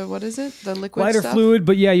 What is it? The liquid Lighter stuff? fluid,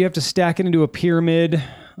 but yeah, you have to stack it into a pyramid.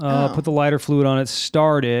 Put the lighter fluid on it,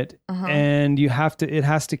 start it, and it has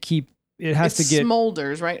to get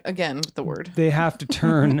smolders, right? Again, with the word. They have to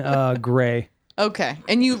turn gray. Okay.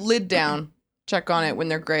 And you lid down, check on it when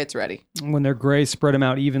they're gray, it's ready. When they're gray, spread them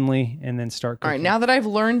out evenly and then start cooking. All right, now that I've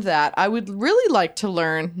learned that, I would really like to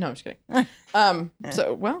learn. No, I'm just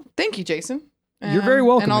kidding. Thank you, Jason. You're very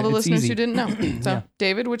welcome. And all the It's listeners easy. who didn't know. So,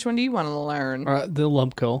 David, which one do you want to learn? The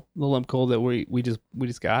lump coal that we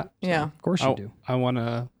just got. Yeah. Of course you do. I want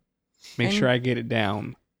to make sure I get it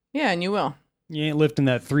down. Yeah, and you will. You ain't lifting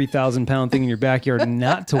that 3,000-pound thing in your backyard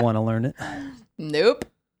not to want to learn it. Nope.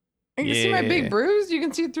 You can see my Yeah. big bruise. You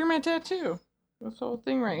can see it through my tattoo. This whole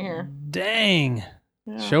thing right here. Dang.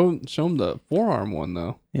 Yeah. Show them the forearm one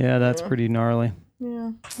though. Yeah, that's pretty gnarly.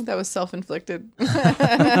 Yeah, that was self-inflicted.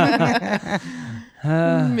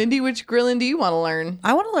 Mindy, which grilling do you want to learn?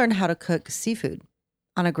 I want to learn how to cook seafood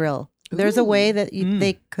on a grill. There's a way that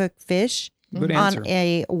they cook fish Good answer. on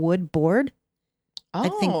a wood board. Oh, I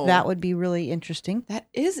think that would be really interesting. that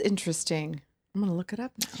is interesting. I'm gonna look it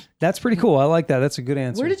up now. That's pretty cool. I like that. That's a good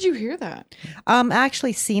answer. Where did you hear that?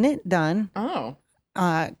 Actually seen it done. Oh,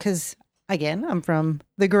 Because again, I'm from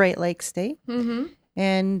the Great Lakes state,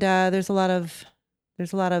 and there's a lot of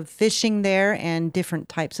fishing there and different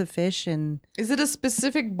types of fish. And is it a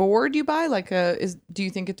specific board you buy? Do you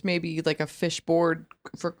think it's maybe like a fish board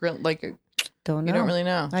for grill? don't know. You don't really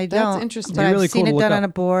know. I That's don't. interesting. But It'd be really I've seen cool to it look done up. on a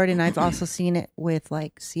board, and I've also seen it with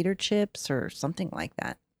cedar chips or something like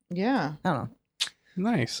that. Yeah, I don't know.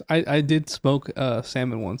 Nice. I did smoke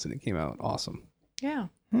salmon once and it came out awesome. yeah.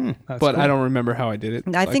 That's But cool. I don't remember how I did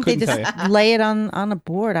it. I think they couldn't just tell you. lay it on a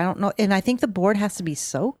board. I don't know, and I think the board has to be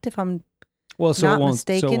soaked. If I'm Well, so not it won't,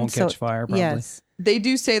 mistaken, so it won't catch fire, probably. Yes, They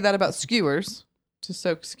do say that about skewers, to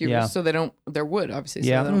soak skewers, Yeah. so they don't. They're wood, obviously, so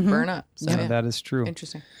Yeah. they don't burn up. So Yeah, that is true.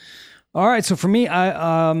 interesting. All right, so for me,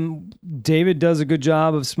 David does a good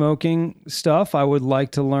job of smoking stuff. I would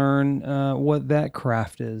like to learn what that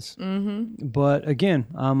craft is. But again,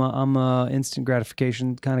 I'm a instant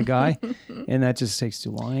gratification kind of guy, and that just takes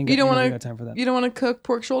too long. I ain't You don't really want got time for that. You don't want to cook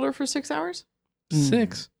pork shoulder for 6 hours,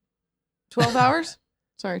 6. 12 hours.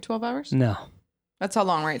 Sorry, 12 hours. No, That's how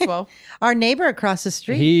long, right? 12. our neighbor across the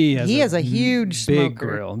street, he has a huge big smoker.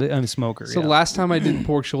 grill. I'm a smoker. So yeah. last time I did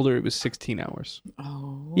pork shoulder, it was 16 hours.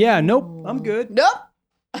 Oh. Yeah, nope, I'm good. Nope.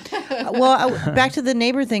 Well, back to the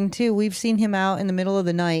neighbor thing too. We've seen him out in the middle of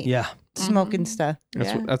the night Yeah, smoking stuff.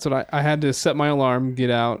 That's what I had to set my alarm, get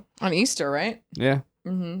out. On Easter, right? Yeah.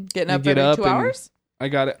 Getting You up get every up 2 and- hours. I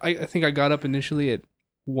got it. I think I got up initially at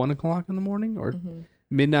 1 o'clock in the morning or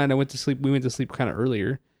midnight. I went to sleep. We went to sleep kind of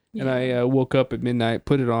earlier. And I woke up at midnight,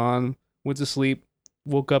 put it on, went to sleep,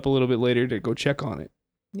 woke up a little bit later to go check on it.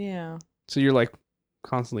 Yeah. So you're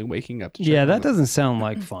constantly waking up to check yeah, on that it. doesn't sound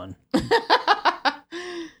like fun.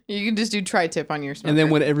 You can just do tri-tip on your smoker. And then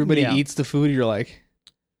when everybody Yeah. eats the food, you're like,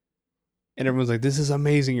 and everyone's like, "This is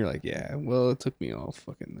amazing." You're like, "Yeah, well, it took me all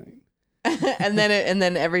fucking night." and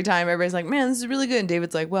then every time everybody's like, "Man, this is really good." And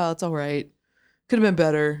David's like, "Well, it's all right. Could have been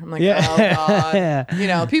better." I'm like, Yeah. "Oh God."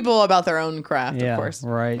 Yeah. People about their own craft, Yeah, of course.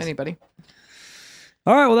 right. Anybody.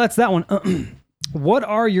 All right, well, that's that one. What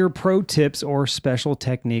are your pro tips or special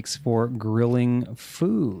techniques for grilling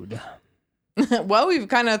food? Well, we've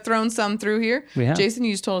kind of thrown some through here. We have. Jason,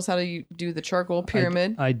 you just told us how to do the charcoal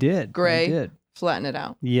pyramid. I did. Gray. I did. flatten it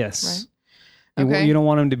out. Yes. Right. Okay. You don't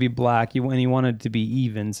want them to be black. You want it to be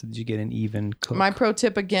even so that you get an even cook. My pro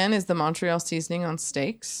tip again is the Montreal seasoning on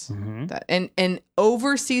steaks. Mhm. That and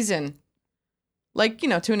over season, like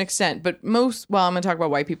to an extent. But I'm going to talk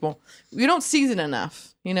about white people. You don't season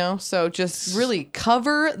enough, So just really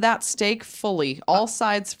cover that steak fully, all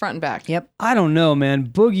sides, front and back. Yep. I don't know, man.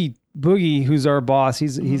 Boogie, who's our boss, he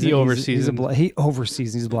overseasoned. He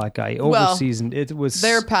overseasoned. He's a black guy. He Well, overseasoned. It was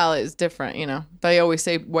Their palate is different, They always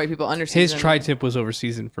say white people underseason. His tri-tip was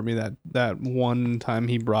overseasoned for me that one time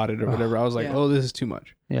he brought it or whatever. I was like, Yeah. oh, this is too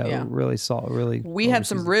much. yeah, really salt. Really, We had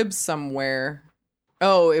some overseasoned. ribs somewhere.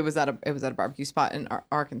 Oh, it was at a barbecue spot in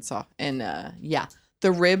Arkansas, and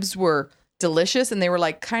the ribs were delicious, and they were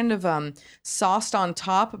like kind of sauced on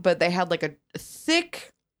top, but they had like a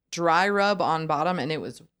thick dry rub on bottom, and it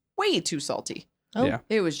was way too salty. Oh. Yeah.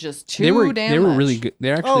 It was just too They were much. really good.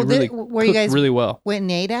 They're actually really where you cooked guys really well. went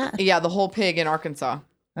and ate at? Yeah, the whole pig in Arkansas.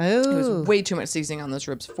 It Oh. was way too much seasoning on those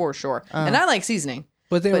ribs for sure. Oh. And I like seasoning.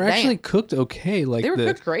 But they But were damn. actually cooked okay. Like They were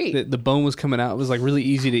cooked great. The bone was coming out. It was like really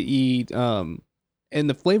easy to eat. And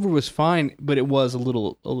the flavor was fine, but it was a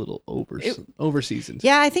little over seasoned.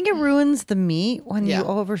 Yeah, I think it ruins the meat when Yeah. you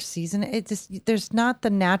over season it. There's not the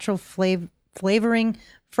natural flavoring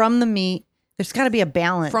from the meat. There's got to be a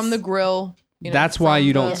balance From the grill. That's why from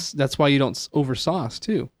you the- don't. That's why you don't over sauce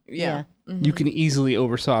too. Yeah. Mhm. You can easily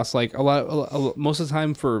over sauce. Like a lot, most of the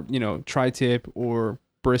time for tri-tip or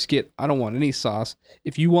brisket, I don't want any sauce.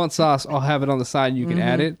 If you want sauce, I'll have it on the side. You can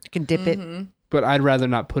add it, You can dip it. Mhm. but I'd rather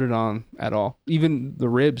not put it on at all. Even the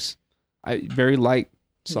ribs, very light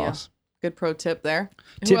sauce. Good pro tip there.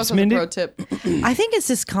 Who Tips, else has a Mindy? pro tip? I think it's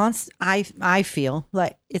just constant. I feel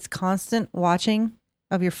like it's constant watching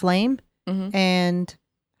of your flame Mhm. and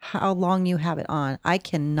how long you have it on. I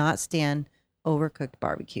cannot stand overcooked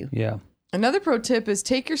barbecue. Yeah. Another pro tip is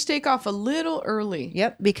take your steak off a little early.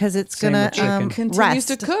 Yep, because it's Same gonna with chicken. Continues rest.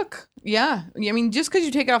 to cook. Yeah. I mean, just because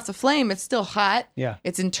you take it off the flame, it's still hot. Yeah.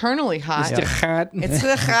 It's internally hot. It's hot. It's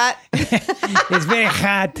still hot. It's very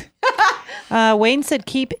hot. Wayne said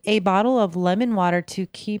keep a bottle of lemon water to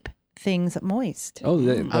keep things moist. Oh,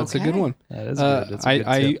 that's a good Okay. one. That is good. That's a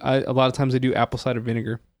good tip. I a lot of times I do apple cider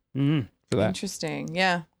vinegar Mhm. for that. Interesting.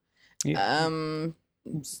 Yeah. Yeah.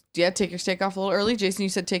 Take your steak off a little early. Jason, you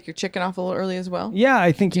said take your chicken off a little early as well. Yeah,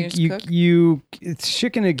 I think Continues to cook? it's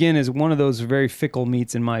chicken again is one of those very fickle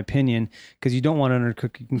meats in my opinion because you don't want to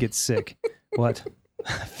undercook. You can get sick. What?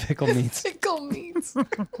 Fickle meats. Pickle meats.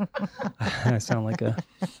 I sound like a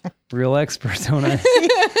real expert, don't I?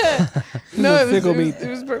 No, it was, Fickle it was, meat. it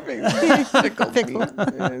was perfect. Pickle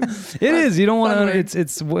meat. It is. You don't want Fun to. word.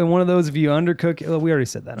 It's one of those. If you undercook, well, we already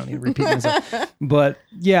said that. I don't need to repeat myself. But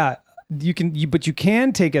yeah, you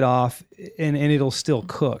can take it off and it'll still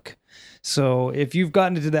cook. So if you've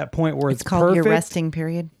gotten to that point where It's it's called perfect, your resting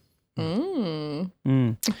period. Saying.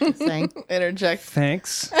 Interject.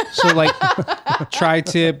 thanks. So like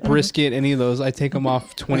tri-tip, brisket, any of those, I take them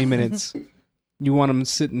off 20 minutes. You want them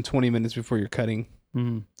sitting 20 minutes before you're cutting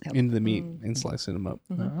Mm. into the meat and slicing them up.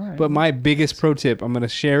 All right. But my biggest pro tip, I'm going to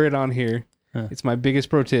share it on here. Huh. It's my biggest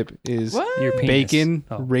pro tip is What? Your penis. bacon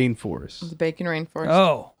Oh. rainforest. The bacon rainforest.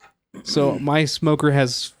 Oh. So my smoker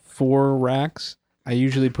has 4 racks. I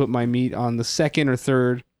usually put my meat on the second or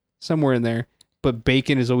third, somewhere in there. But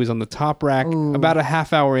bacon is always on the top rack. Ooh. About a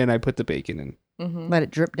half hour in, I put the bacon in. Let it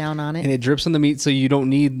drip down on it. And it drips on the meat, so you don't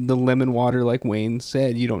need the lemon water like Wayne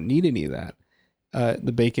said. You don't need any of that.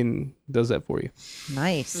 The bacon does that for you.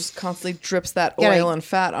 Nice. Just constantly drips that Yeah, oil and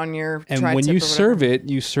fat on your And tri-tip when you or serve it,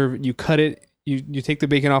 you cut it, you take the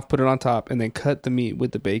bacon off, put it on top, and then cut the meat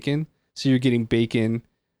with the bacon. So you're getting bacon,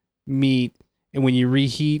 meat, and when you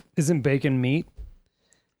reheat, Isn't bacon meat?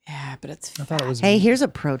 Yeah, but it's I thought it was. Hey, here's a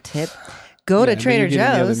pro tip. Go to yeah, then Trader you get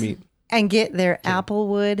any other Joe's meat. and get their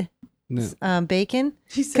Applewood No. bacon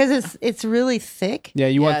He said because it's really thick. Yeah,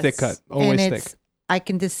 you want Yes. thick cut, always and thick. I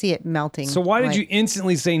can just see it melting. So why did Like, you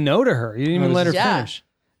instantly say no to her? You didn't even let her Yeah. finish.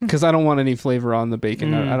 Because I don't want any flavor on the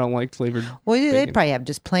bacon. Mm. I don't like flavored. Well, they bacon. probably have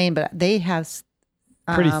just plain, but they have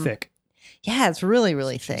Pretty thick. Yeah, it's really,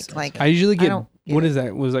 really thick. Like I usually get don't get what it. is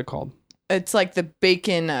that? What is that called? it's like the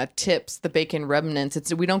bacon tips, the bacon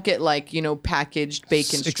remnants. We don't get like packaged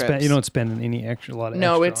bacon strips. You don't spend any extra lot of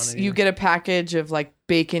No, extra it's on it you either. get a package of like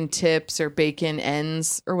bacon tips or bacon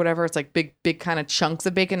ends or whatever. It's like big kind of chunks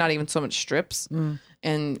of bacon, not even so much strips.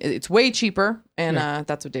 And it's way cheaper. And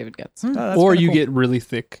that's what David gets. Oh, that's Or kinda you cool. get really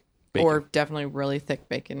thick bacon. Or definitely really thick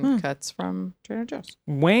bacon cuts from Trader Joe's.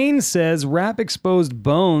 Wayne says wrap exposed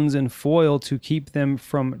bones in foil to keep them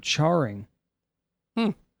from charring.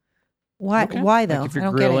 Why? Okay. Why though? Like if I you're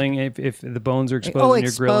don't get it. grilling, if the bones are exposed Oh, and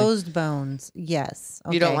you're grilling. exposed bones. Yes.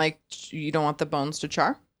 Okay. You don't want the bones to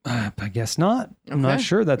char? I guess not. I'm not Okay.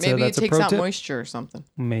 sure. That's Maybe that's it a takes pro out tip. moisture or something.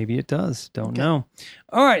 Maybe it does. Don't Okay. know.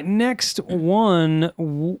 All right, next one.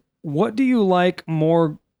 What do you like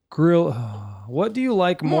more What do you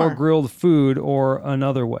like more More. grilled food or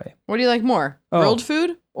another way? What do you like more? Oh. Grilled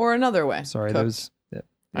food or another way? Sorry, Cooked. those.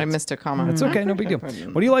 I missed a comma. That's okay. No big deal.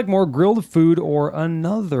 What do you like more, grilled food or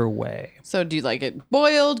another way? So do you like it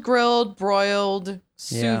boiled, grilled, broiled,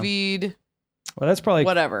 sous Yeah. vide, Well, that's probably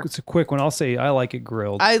whatever? It's a quick one. I'll say I like it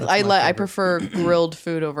grilled. I That's my I favorite. prefer grilled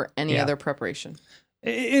food over any Yeah. other preparation.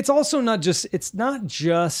 It's also not just. It's not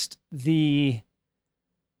just the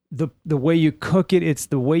way you cook it. It's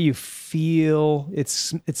the way you feel.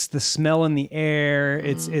 It's the smell in the air.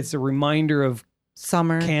 It's a reminder of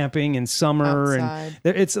Summer. camping and summer, Outside.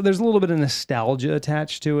 and there's a little bit of nostalgia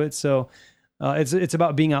attached to it. So it's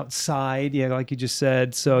about being outside, yeah, like you just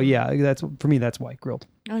said. So yeah, that's for me. That's why grilled.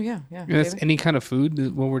 Oh yeah. That's David? any kind of food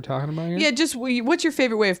is what we're talking about here? Yeah, just what's your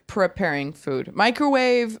favorite way of preparing food?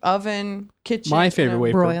 Microwave, oven, kitchen. My favorite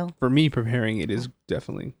way Broil. for me preparing it is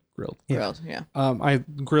definitely grilled. Grilled. Yeah.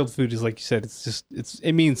 Grilled food is like you said.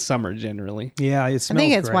 It means summer generally. Yeah, it I smells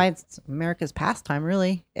think it's great. why it's America's pastime,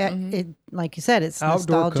 really. It, like you said, it's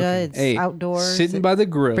Outdoor nostalgia. cooking. It's Hey, outdoors. sitting it by the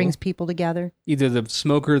grill, brings people together. either the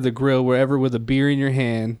smoker, the grill, wherever, with a beer in your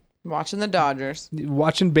hand, Watching the Dodgers.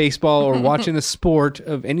 watching baseball or watching a sport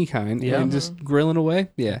of any kind, Yeah. and just grilling away.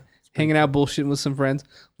 Yeah, hanging out, bullshitting with some friends,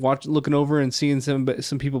 looking over and seeing some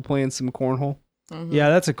people playing some cornhole. Yeah,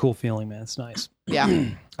 that's a cool feeling, man. It's nice. Yeah.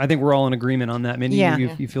 I think we're all in agreement on that. Mindy, Yeah.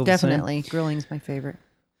 you feel the same? Definitely. Grilling's my favorite.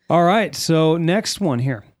 All right, so next one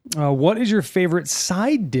here. What is your favorite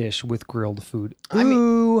side dish with grilled food? I mean,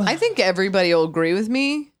 Ooh. I think everybody will agree with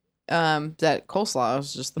me that coleslaw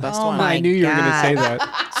is just the best Oh one. my I knew you were going to say God.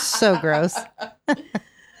 that. So gross.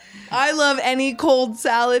 I love any cold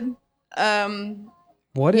salad.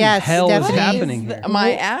 What in Yes, hell is definitely. happening here?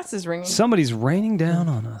 My ass is ringing. Somebody's raining down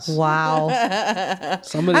on us. Wow.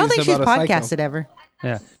 Somebody I don't think said she's about a psycho. podcasted ever.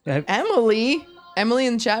 Yeah. Emily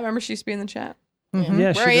in the chat. Remember she used to be in the chat. Mhm.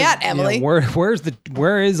 Yeah, Where are you at, Emily?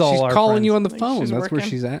 Where is all She's our calling friends? you on the Like phone. she's That's where working.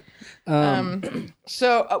 she's at.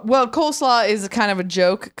 So, well, coleslaw is kind of a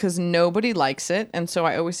joke because nobody likes it, and so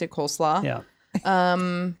I always say coleslaw. Yeah.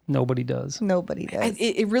 Um, Nobody does. Nobody does. I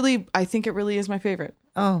think it really is my favorite.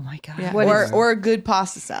 Oh my God. Yeah. What is- Or a good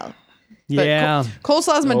pasta salad. But Yeah.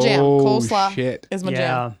 Coleslaw is my jam. Oh, Coleslaw shit. is my Yeah.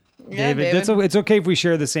 jam. Yeah, David, it's okay if we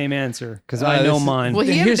share the same answer because I know this- mine. Well,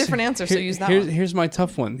 he had a Here's- different answer, so use that here's, one. Here's my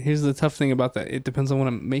tough one. Here's the tough thing about that. It depends on what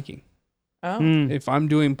I'm making. Oh. Mm. If I'm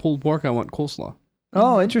doing pulled pork, I want coleslaw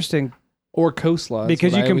Oh, interesting. or coleslaw. is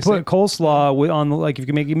Because what you I can always put say. coleslaw on the, like if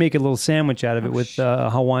you make a little sandwich out of it Oh, with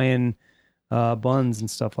Hawaiian buns and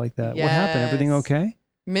stuff like that. What happened? Everything Yes. okay?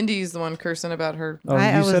 Mindy's the one cursing about her. Oh,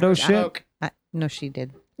 I you said oh was- shit. Smoke. No, she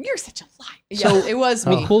did. You're such a liar. Yeah, it was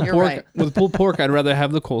me. with pulled You're pork. right. With pulled pork, I'd rather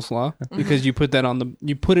have the coleslaw because you put that on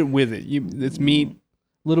you put it with it. It's meat,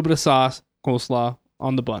 a little bit of sauce, coleslaw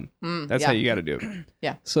on the bun. Mm, That's yeah. how you got to do it.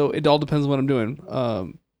 Yeah. So it all depends on what I'm doing.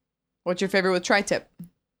 What's your favorite with tri-tip?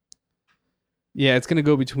 Yeah, it's gonna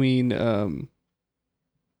go between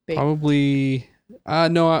Baked. probably.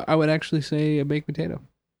 No, I would actually say a baked potato.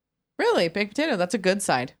 Really? Baked potato. That's a good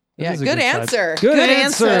side. That Yeah, is a good good side. answer. Good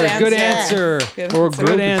answer. Good answer. answer. Good Or answer.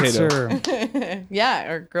 grilled Good potato. answer.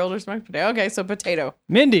 Yeah, or grilled or smoked potato. Okay, so potato.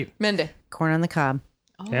 Mindy. Mindy. Corn on the cob.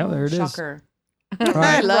 Yeah, there it is. Shocker. right.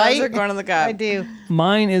 I love Right? her corn on the cob. I do.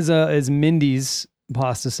 Mine is Mindy's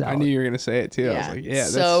pasta I salad. knew you were gonna say it too. I Yeah. was like, yeah,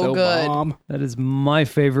 that's So so good. bomb. That is my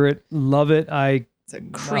favorite. Love it. It's a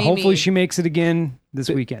creamy. Hopefully she makes it again this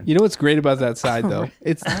weekend. You know what's great about that side though?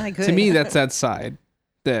 It's Ah, good. to me that's that side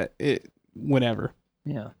that it whenever.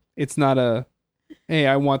 Yeah. It's not a hey,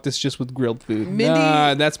 I want this just with grilled food. Mindy-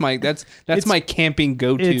 Nah, that's my camping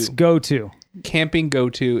go-to. It's go-to. Camping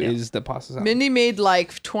go-to is the pasta salad. Mindy made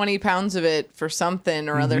like 20 pounds of it for something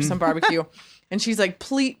or other, some barbecue. And she's like,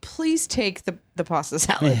 please take the pasta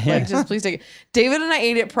salad. Yeah. Like, just please take it. David and I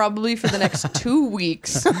ate it probably for the next 2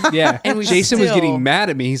 weeks. Yeah. And we Jason was still- getting mad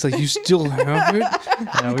at me. He's like, "You still have it?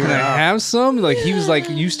 Yeah, we Can were I have some?" Like he was like,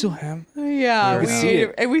 "You still have?" Yeah, I we see ate it.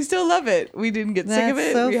 it. And we still love it. We didn't get sick of That's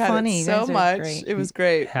it. so we had funny. it You so guys are much. great. It was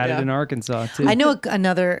great. had Yeah. it in Arkansas too. I know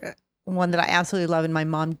another one that I absolutely love, and my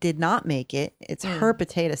mom did not make it. It's her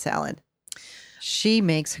potato salad. She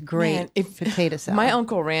makes great Man, if- potato salad. My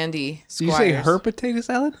uncle Randy Did Squires. you say her potato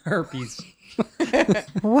salad? herpes.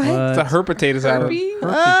 What? It's a her potato salad. Herpes?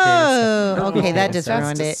 Oh, okay, that Potato just salad.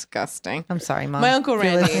 That's ruined it. disgusting. I'm sorry, Mom. My uncle If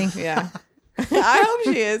you're Randy. listening. Yeah. I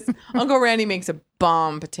hope she is. Uncle Randy makes a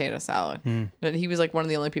bomb potato salad. But he was like one of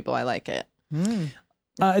the only people I like it.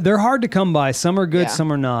 They're hard to come by. Some are good, Yeah.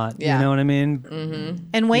 some are not. Yeah. You know what I mean? Mm-hmm.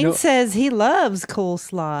 And Wayne know- says he loves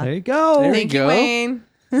coleslaw. There you go. There you Thank you, go. Wayne.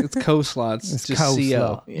 It's coleslaw. It's just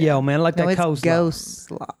coleslaw. CO. Yo, man, I like No, that it's coleslaw. ghost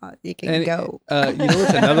slaw. You can And, go. you know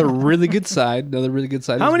what's another really good side? Another really good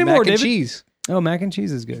side. How is many mac more, and David? cheese. Oh, mac and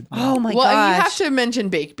cheese is good. Oh my Well, gosh. you have to mention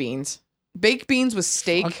baked beans. Baked beans with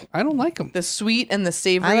steak, I don't like them. the sweet and the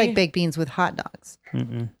savory. I like baked beans with hot dogs.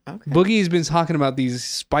 Mm-mm. Okay. Boogie's been talking about these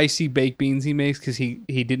spicy baked beans he makes because he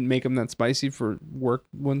didn't make them that spicy for work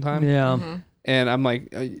one time. Yeah. Mm-hmm. And I'm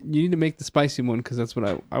like, you need to make the spicy one because that's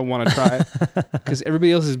what I want to try. Because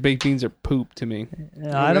everybody else's baked beans are poop to me. I'm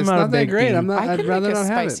it's not a not that big great. bean. I I'd could rather make a not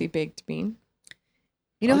have spicy it. baked bean.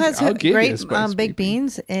 You know who has I'll give you a great spicy baked baked bean.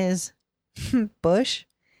 beans is Bush,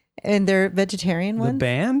 and they're vegetarian The ones.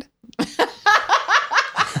 band?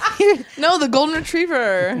 No, the golden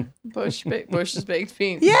retriever. Bush's baked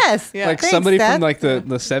beans. Yes. Yeah. Like Thanks, somebody Dad. from like the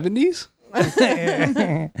 70s.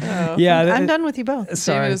 Yeah. I'm done with you both.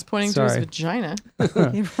 Sorry. David is pointing to his Sorry. vagina.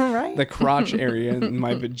 You're right. The crotch area in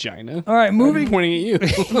my vagina. All right, I'm moving pointing at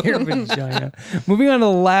you. your vagina. Moving on to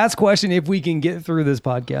the last question, if we can get through this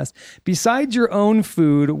podcast. Besides your own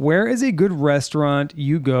food, where is a good restaurant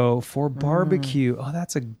you go for barbecue? Oh,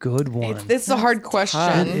 that's a good one. This is a hard question.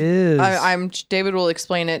 It is. I'm David will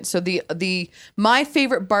explain it. So my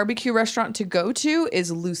favorite barbecue restaurant to go to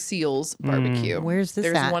is Lucille's Barbecue. Where's this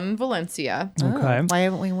There's at? one in Valencia. Okay. Why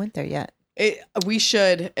haven't we went there yet? We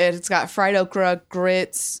should. It's got fried okra,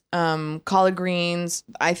 grits, collard greens.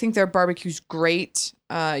 I think their barbecue's great.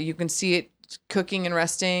 You can see it cooking and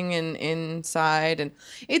resting and inside, and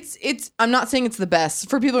it's. I'm not saying it's the best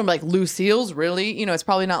for people who are like Lucille's. Really, it's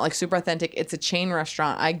probably not like super authentic. It's a chain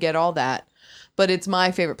restaurant. I get all that, but it's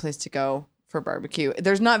my favorite place to go for barbecue.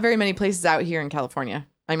 There's not very many places out here in California.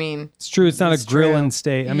 I mean, It's true. It's not It's a Grillin true.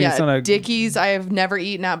 state. I mean, yeah, it's not a. Dickies. I have never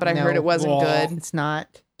eaten at, but I No. heard it wasn't Whoa. good. It's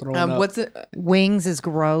not. Throwing up. What's it? Wings is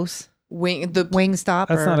gross. Wingstop.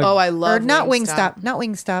 That's or, not a- Oh, I love or not Wingstop. Wingstop. Not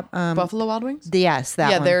Wingstop. Buffalo Wild Wings. Yes,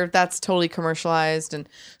 that one. that's totally commercialized, and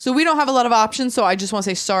so we don't have a lot of options. So I just want to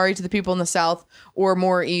say sorry to the people in the South or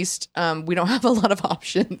more East. We don't have a lot of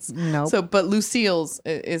options. Nope. So, but Lucille's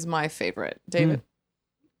is my favorite. David,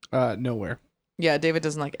 Nowhere. yeah, David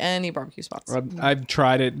doesn't like any barbecue spots. I've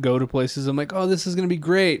tried it, go to places. I'm like, oh, this is going to be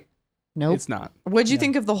great. Nope. It's not. What'd you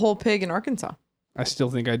think of the whole pig in Arkansas? I still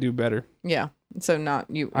think I do better. Yeah, so not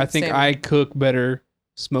you. I think same. I cook better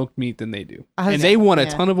smoked meat than they do. I was- And they won a yeah.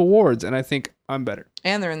 ton of awards, and I think I'm better.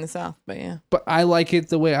 and they're in the South, but yeah. But I like it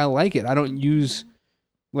the way I like it. I don't use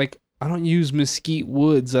mesquite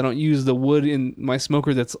woods. I don't use the wood in my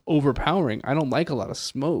smoker that's overpowering. I don't like a lot of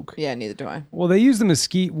smoke. Yeah, neither do I. Well, they use the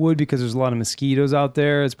mesquite wood because there's a lot of mosquitoes out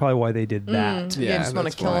there. It's probably why they did that. Yeah, just want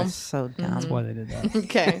to that's kill why. them. So dumb. That's why they did that.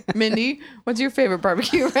 Okay, Mindy, what's your favorite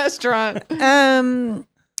barbecue restaurant?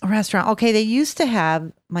 Restaurant. Okay, they used to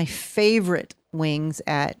have my favorite wings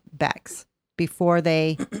at Beck's before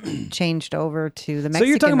they changed over to the Mexican So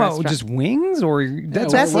you're talking about restaurant. just wings, or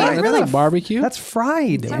that's That's fried? not really- not barbecue. That's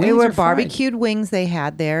fried. They Wings were are fried. barbecued wings they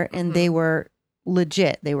had there, and they were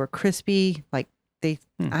legit. They were crispy. Like they,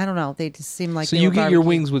 I don't know. They just seemed like so they you were get your barbecued.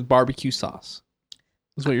 wings with barbecue sauce.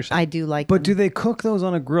 That's what you're saying. I do like. But them. do they cook those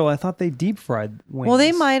on a grill? I thought they deep fried wings. Well,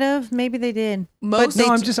 they might have. Maybe they did. Most No,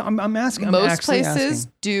 I'm asking. I'm Most actually places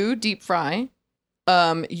asking. do deep fry.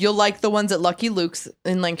 You'll like the ones at Lucky Luke's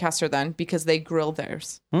in Lancaster then because they grill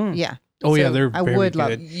theirs. Mm. Yeah. oh yeah, So they're I very would love-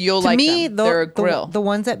 good. You'll To like me, them. They're a the grill. the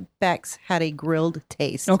ones at Beck's had a grilled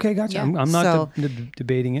taste. Okay, gotcha. Yeah. I'm not So-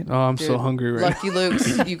 debating it. Oh, I'm so Dude, hungry right Lucky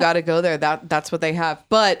Luke's, you got to go there. That's what they have.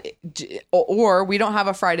 But or we don't have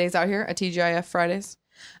a Fridays out here, a TGIF Fridays.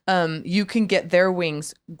 You can get their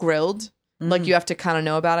wings grilled. Like you have to kind of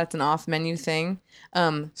know about it. It's an off menu thing.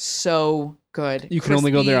 So good. now. You can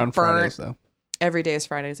only go there on Crispy, Fridays burnt. though. Every day is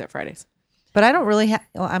Fridays at Fridays. But I don't really have.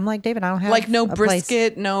 Well, I'm like David. I don't have Like no a place.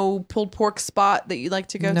 brisket, no pulled pork spot that you like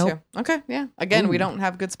to go Nope. to. Okay, yeah. Again, we don't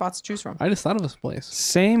have good spots to choose from. I just thought of this place.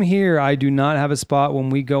 Same here. I do not have a spot when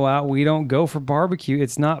we go out. We don't go for barbecue.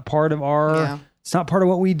 It's not part of our. Yeah. It's not part of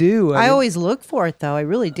what we do. I always look for it though. I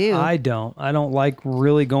really do. I don't. I don't like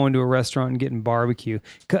really going to a restaurant and getting barbecue.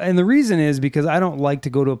 And the reason is because I don't like to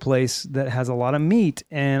go to a place that has a lot of meat.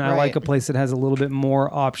 And I Right. like a place that has a little bit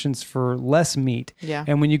more options for less meat. Yeah.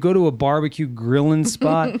 And when you go to a barbecue grilling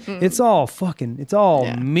spot, it's all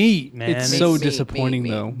Yeah. meat, man. It's Meat, so meat, disappointing meat.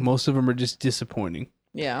 though. Most of them are just disappointing.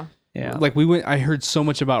 Yeah. yeah. Like I heard so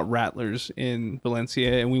much about Rattlers in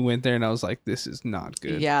Valencia, and we went there, and I was like, "This is not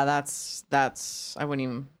good." Yeah, that's. I wouldn't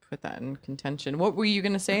even put that in contention. What were you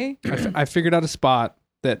gonna say? I figured out a spot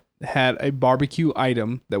that had a barbecue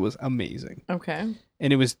item that was amazing. Okay.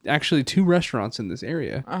 And it was actually 2 restaurants in this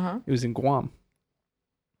area. Uh-huh. It was in Guam.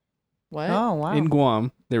 What? Oh, wow. In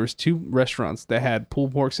Guam, there was 2 restaurants that had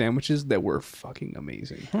pulled pork sandwiches that were fucking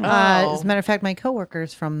amazing. As a matter of fact, my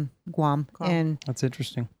coworker's from Guam, Guam. That's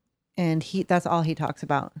interesting. and that's all he talks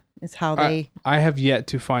about is how they. I have yet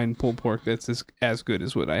to find pulled pork that's as good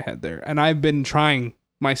as what I had there, and I've been trying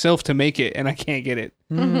myself to make it, and I can't get it.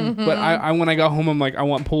 But I when I got home, I'm like, I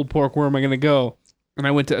want pulled pork. Where am I gonna go? And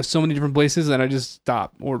I went to so many different places, and I just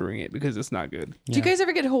stopped ordering it because it's not good. Do you guys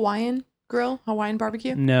ever get Hawaiian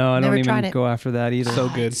barbecue? No, I Never don't tried even it. go after that either. So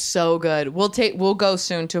good. So good. We'll go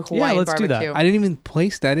soon to Hawaiian let's do barbecue. that. I didn't even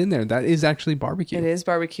place that in there. That is actually barbecue. It is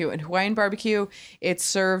barbecue. And Hawaiian barbecue, it's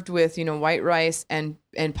served with, white rice and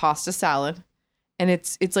pasta salad. And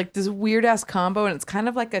it's like this weird ass combo, and it's kind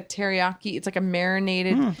of like a teriyaki. It's like a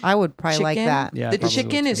marinated I would probably like chicken. that. Yeah, the probably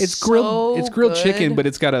chicken would is too. It's grilled. so It's grilled good. chicken, but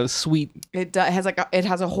it's got a sweet. It has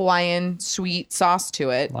a Hawaiian sweet sauce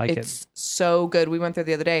to it. Like it's so good. We went there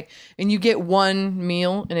the other day, and you get one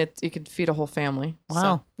meal, and it could feed a whole family. Wow.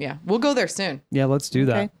 So, yeah, we'll go there soon. Yeah, let's do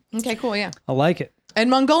that. Okay. Okay, cool. Yeah, I like it. and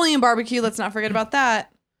Mongolian barbecue. Let's not forget about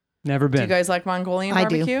that. Never Do been. you guys like Mongolian I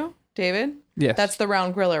do. barbecue, David? Yes. That's the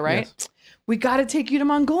round griller, right? Yes. We got to take you to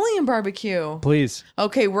Mongolian barbecue. Please.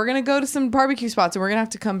 Okay, we're going to go to some barbecue spots, and we're going to have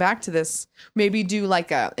to come back to this. Maybe do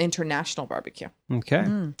like a international barbecue. Okay. I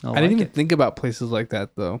didn't even think about places like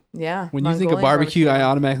that though. Yeah. When you think of barbecue, I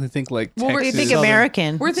automatically think like Well, Texas. You think Southern-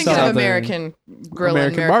 American? We're thinking Southern- of American grill,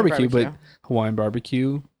 American barbecue, but Hawaiian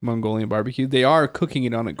barbecue, Mongolian barbecue, they are cooking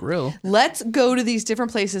it on a grill. let's go to these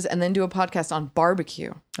different places and then do a podcast on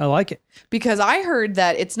barbecue. I like it. Because I heard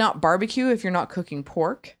that it's not barbecue if you're not cooking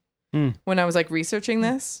pork. Mm. When I was like researching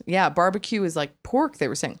this, yeah, barbecue is like pork. They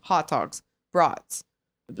were saying hot dogs, brats.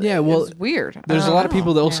 Yeah, well, it's weird. There's a I lot don't of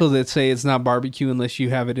people that know. also that say it's not barbecue unless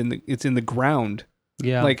you have it it's in the ground,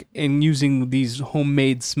 Yeah. like and using these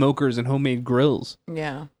homemade smokers and homemade grills,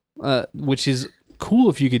 Yeah, which is cool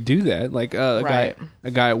if you could do that. Like a Right.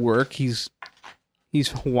 guy at work, he's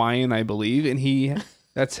Hawaiian, I believe, and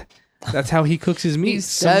that's how he cooks his meat. he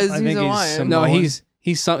says I he's think he's Hawaiian. some- No,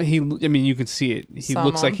 Samoan? I mean, you can see it. He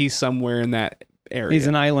looks like Samoan. he's somewhere in that area. He's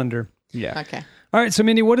an islander. yeah. Okay. All right. So,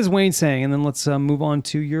 Mindy, what is Wayne saying? And then let's move on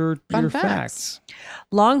to your Fun facts.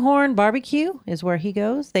 Longhorn Barbecue is where he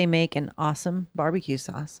goes. They make an awesome barbecue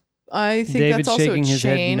sauce. I think David's that's also shaking a his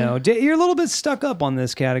chain. head no. You're a little bit stuck up on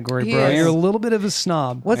this category, He bro. is. You're a little bit of a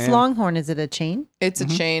snob. What's Man. Longhorn? Is it a chain? It's a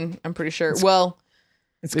chain. I'm pretty sure. Well,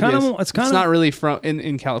 It's It kind is. of. It's kind It's of. not really from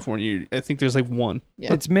in California. I think there's like one.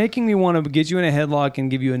 yeah. It's making me want to get you in a headlock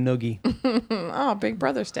and give you a noogie. Oh, big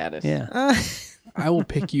brother status. Yeah. I will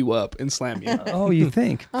pick you up and slam you. Oh, you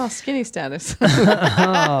think? Oh, skinny status.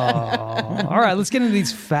 Oh. All right. Let's get into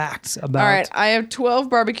these facts about. All right, I have 12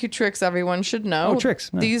 barbecue tricks everyone should know. Oh,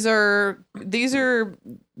 tricks. Yeah. These are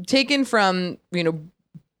taken from,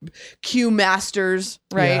 Q masters,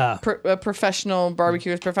 right? Yeah. Professional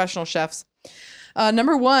barbecuers, professional chefs.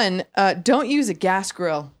 Number 1, don't use a gas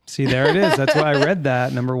grill. See, there it is. That's why I read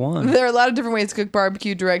that. Number one. There are a lot of different ways to cook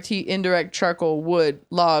barbecue: direct heat, indirect, charcoal, wood,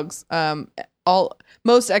 logs.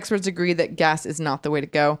 Most experts agree that gas is not the way to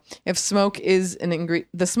go. If smoke is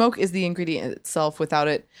the smoke is the ingredient itself. Without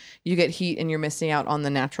it, you get heat and you're missing out on the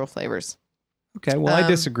natural flavors. Okay. Well, I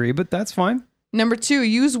disagree, but that's fine. Number 2,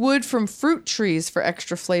 use wood from fruit trees for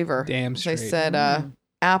extra flavor. Damn They straight. said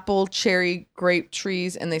apple, cherry, grape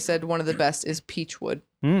trees, and they said one of the best is peach wood.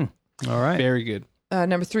 All right. Very good.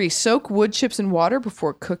 Number 3, soak wood chips in water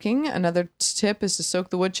before cooking. Another tip is to soak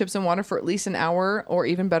the wood chips in water for at least an hour or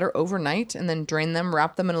even better overnight, and then drain them,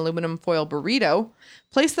 wrap them in aluminum foil burrito,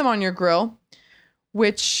 place them on your grill.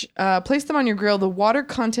 The water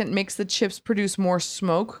content makes the chips produce more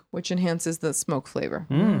smoke, which enhances the smoke flavor.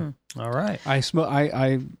 All right.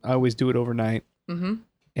 I always do it overnight, Mm-hmm.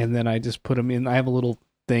 and then I just put them in. I have a little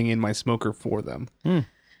thing in my smoker for them.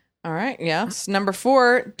 All right. Yes. Number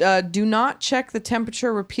 4, do not check the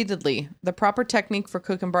temperature repeatedly. The proper technique for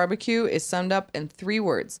cooking barbecue is summed up in 3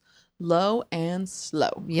 words: low and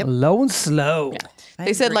slow. Yep. Low and slow.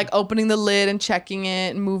 They said like opening the lid and checking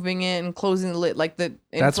it and moving it and closing the lid, like the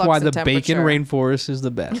That's influx why in the bacon temperature. rainforest is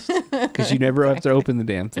the best because you never have to open the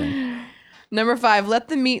damn thing. Number 5, let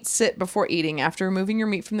the meat sit before eating. After removing your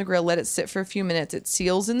meat from the grill, let it sit for a few minutes. It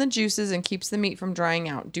seals in the juices and keeps the meat from drying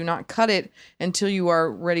out. Do not cut it until you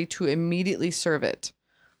are ready to immediately serve it.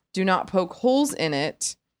 Do not poke holes in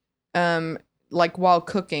it, like while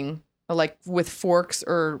cooking, like with forks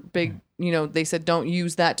or big, they said don't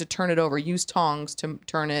use that to turn it over. Use tongs to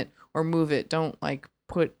turn it or move it. Don't like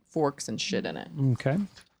put forks and shit in it. Okay.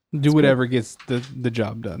 Do whatever gets the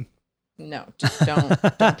job done. No, just don't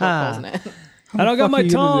poke holes in it. I don't got fuck my are you gonna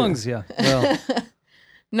do? tongs. Yeah. Well,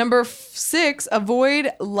 Number 6, avoid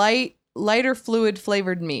lighter fluid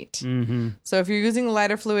flavored meat. So if you're using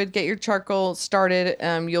lighter fluid, get your charcoal started.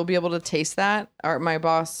 You'll be able to taste that. My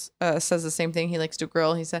boss says the same thing. He likes to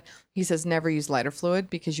grill. He says never use lighter fluid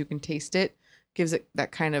because you can taste it. Gives it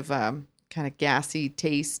that kind of gassy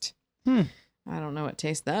taste. I don't know what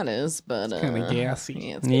taste that is, but kind of gassy.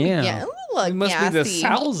 Yeah, it's kinda Yeah. a little It must gassy. be the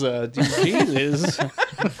salsa. Jesus.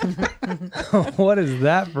 what is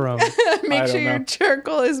that from? Make I sure don't your know.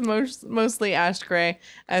 charcoal is mostly ash gray,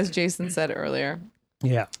 as Jason said earlier.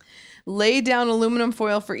 Yeah. Lay down aluminum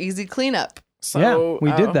foil for easy cleanup. So, Yeah,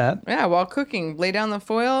 we did that. Yeah, while cooking, lay down the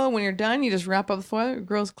foil. When you're done, you just wrap up the foil. Your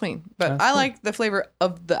grill's clean. But That's I cool. like the flavor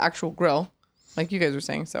of the actual grill, like you guys were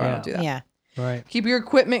saying. So I Yeah. don't do that. Yeah. Right. Keep your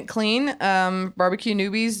equipment clean. Barbecue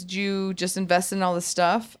newbies, you just invest in all this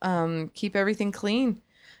stuff. Keep everything clean.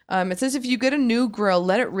 It says if you get a new grill,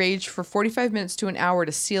 let it rage for 45 minutes to an hour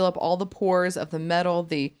to seal up all the pores of the metal,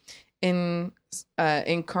 the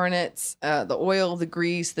incarnates, the oil, the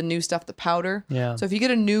grease, the new stuff, the powder. Yeah. So if you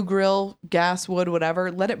get a new grill, gas, wood,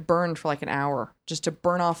 whatever, let it burn for like an hour just to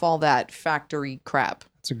burn off all that factory crap.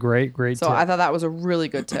 It's a great So tip. I thought that was a really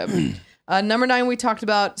good tip. Number 9, we talked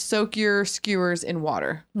about soak your skewers in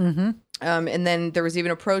water. And then there was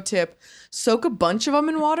even a pro tip: soak a bunch of them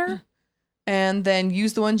in water, and then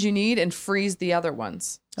use the ones you need and freeze the other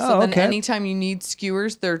ones. So then okay. anytime you need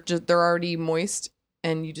skewers, they're already moist,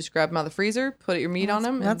 and you just grab them out of the freezer, put your meat on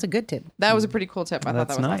them. That's a good tip. That was a pretty cool tip. I thought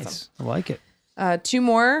That's that was nice. awesome. I like it. 3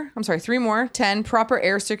 more. 10, proper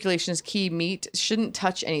air circulation is key. Meat shouldn't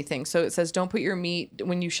touch anything. So it says don't put your meat,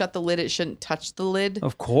 when you shut the lid, it shouldn't touch the lid.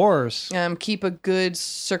 Of course. Keep a good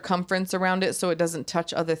circumference around it so it doesn't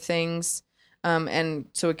touch other things. And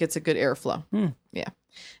so it gets a good airflow. Yeah.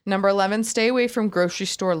 Number 11, stay away from grocery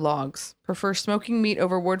store logs. Prefer smoking meat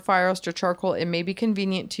over wood fire roast or charcoal. It may be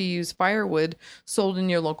convenient to use firewood sold in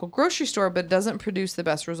your local grocery store, but it doesn't produce the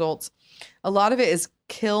best results. A lot of it is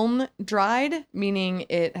kiln dried, meaning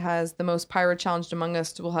it has the most pyro challenged among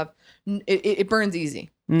us will have, it burns easy.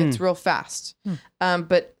 It's real fast.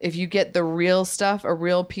 But if you get the real stuff, a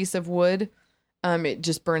real piece of wood, it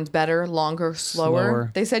just burns better, longer,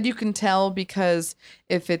 slower. They said you can tell because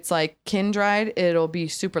if it's like kiln dried, it'll be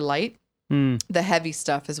super light. The heavy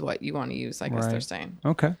stuff is what you want to use, I guess they're saying.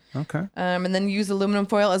 Okay. And then use aluminum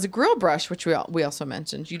foil as a grill brush, which we also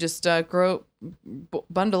mentioned. You just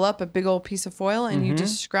bundle up a big old piece of foil and you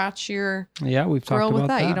just scratch your Yeah, we've talked grill about with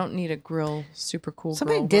that. that. You don't need a grill, super cool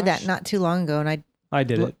Somebody grill did brush. that not too long ago, and I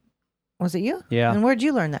did it. was it you? Yeah. And where'd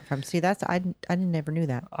you learn that from? See, I never knew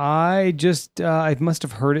that. I just I must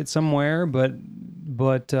have heard it somewhere, but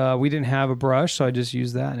we didn't have a brush, so I just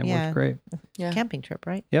used that, and it worked great. Yeah. Camping trip,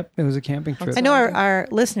 right? Yep, it was a camping trip. I know our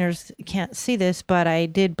listeners can't see this, but I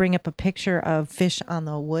did bring up a picture of fish on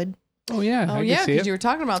the wood. Oh yeah. Oh I yeah, can see because it. you were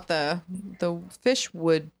talking about the fish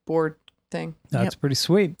wood board thing. That's pretty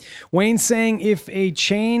sweet. Wayne's saying if a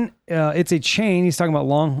chain, it's a chain. He's talking about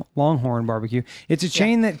Longhorn Barbecue. It's a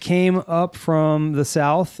chain that came up from the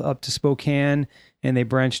south up to Spokane, and they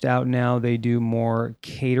branched out. Now they do more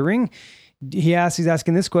catering. He's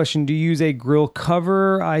asking this question: do you use a grill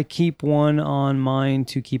cover? I keep one on mine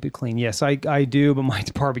to keep it clean. Yes, I do, but my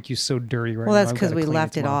barbecue's so dirty right now. Well, that's I've because gotta we clean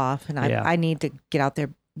left it tomorrow. off, and Yeah. I need to get out there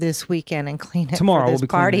this weekend and clean it Tomorrow for we'll this be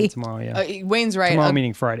cleaning party. it tomorrow. Yeah, Wayne's right. tomorrow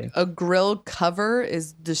meaning Friday. A grill cover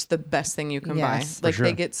is just the best thing you can Yes. buy. Like sure.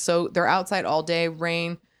 they get they're outside all day,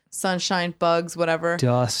 rain, sunshine, bugs, whatever.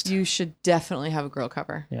 Dust. You should definitely have a grill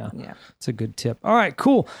cover. Yeah. Yeah. It's a good tip. All right,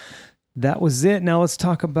 cool. That was it. Now let's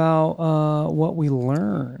talk about what we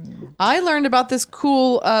learned. I learned about this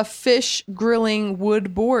cool fish grilling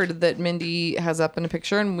wood board that Mindy has up in a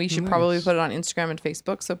picture, and we should probably put it on Instagram and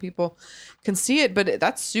Facebook so people can see it. But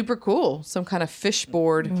that's super cool. Some kind of fish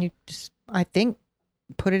board. And you just, I think,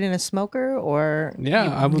 put it in a smoker, or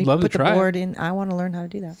Yeah, I would love to put try the it. board in. I want to learn how to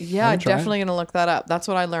do that. Yeah, I'll try it. definitely gonna look that up. That's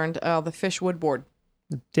what I learned. The fish wood board.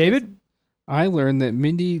 David? I learned that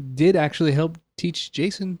Mindy did actually help teach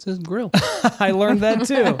Jason to grill. I learned that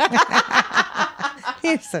too.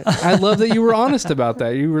 I love that you were honest about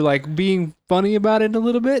that. You were like being funny about it a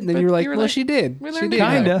little bit, and then But you were like, you were "Well, like, she did. we She learned did."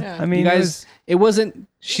 together. Kinda. Yeah. I mean, You guys, it wasn't.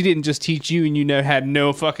 She didn't just teach you, and had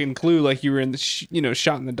no fucking clue, like you were in the,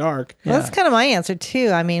 shot in the dark. Well, that's kind of my answer too.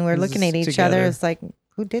 I mean, we're This looking at is each other. together. It's like,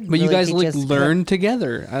 who did? But you really guys teach like us? learned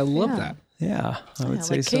together. I love Yeah. that. yeah, I would Yeah,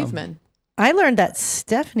 say like so. cavemen. I learned that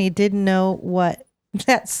Stephanie didn't know what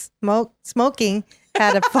that smoking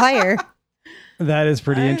had a fire. That is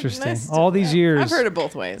pretty interesting. All these years. I've heard it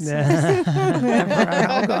both ways. I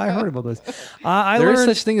heard about this. I There is learned.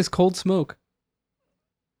 such thing as cold smoke.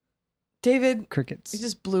 David, Crickets. it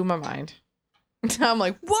just blew my mind. I'm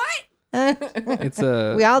like, what? It's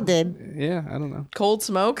a. We all did. Yeah, I don't know. Cold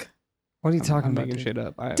smoke? What are you talking I'm about? making David? shit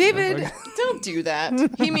up. I have no David, fucking- don't do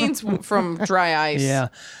that. He means from dry ice. Yeah.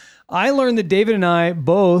 I learned that David and I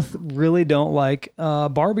both really don't like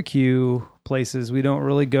barbecue places. We don't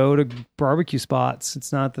really go to barbecue spots.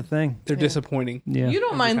 It's not the thing. They're disappointing. Yeah. You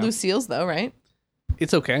don't mind time. Lucille's though, right?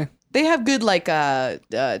 It's okay. They have good like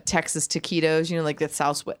Texas taquitos, you know, like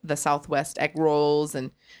the Southwest egg rolls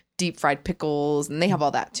and deep fried pickles, and they have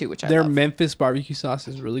all that too, which I Their love. Memphis barbecue sauce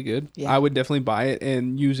is really good. Yeah. I would definitely buy it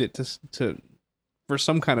and use it to for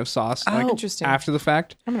some kind of sauce, Oh, like interesting. after the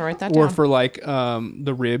fact, I'm gonna write that or down. for like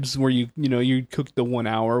the ribs where you cook the 1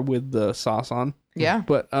 hour with the sauce on. Yeah.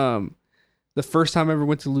 But the first time I ever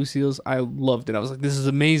went to Lucille's, I loved it. I was like, this is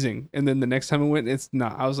amazing. And then the next time I went, it's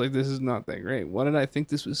not. I was like, this is not that great. Why did I think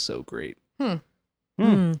this was so great?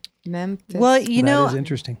 Memphis. Well, you That know, is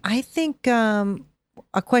interesting. I think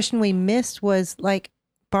a question we missed was like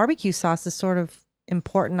barbecue sauce is sort of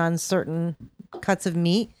important on certain cuts of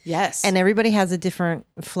meat, yes. and everybody has a different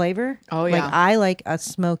flavor. Oh, Like yeah. I like a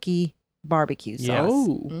smoky barbecue sauce. Yes.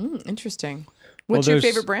 Oh, Interesting. Well, What's your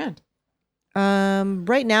there's- favorite brand?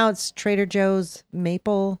 Right now it's Trader Joe's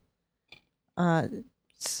maple,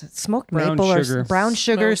 smoked Brown maple sugar. or brown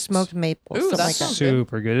sugar Smoked. smoked maple, Ooh, something that like that. sounds good.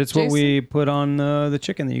 Super good. It's what we put on the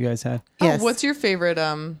chicken that you guys had. Yes. Oh, what's your favorite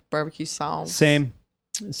barbecue sauce? Same.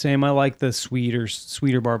 I like the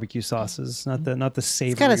sweeter barbecue sauces, not the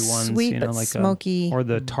savory It's kind of ones. sweet but like smoky. or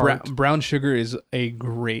the tart. brown sugar is a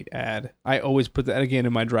great ad. I always put that again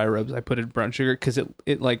in my dry rubs. I put it brown sugar because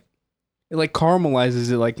it like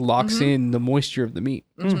caramelizes. It like locks in the moisture of the meat.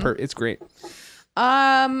 It's great.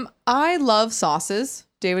 I love sauces.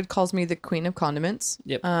 David calls me the queen of condiments.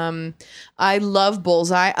 Yep. I love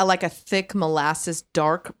Bullseye. I like a thick molasses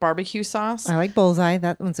dark barbecue sauce. I like Bullseye.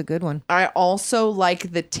 That one's a good one. I also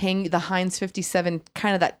like the Heinz 57,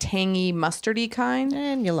 kind of that tangy mustardy kind.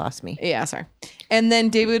 And you lost me. Yeah, sorry. And then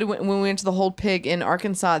David, when we went to the Whole Pig in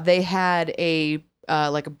Arkansas, they had a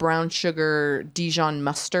like a brown sugar Dijon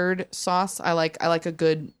mustard sauce. I like a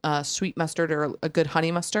good sweet mustard or a good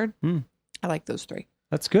honey mustard. I like those three.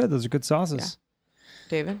 That's good. Those are good sauces.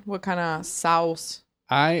 David, what kind of sauce?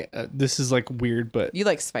 This is like weird, but You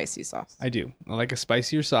like spicy sauce. I do. I like a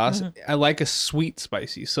spicier sauce. I like a sweet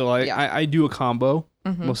spicy. So I do a combo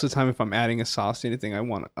Mm-hmm. most of the time. If I'm adding a sauce to anything,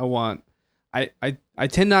 I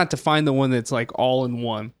tend not to find the one that's like all in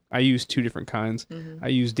one. I use two different kinds. I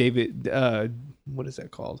use David. What is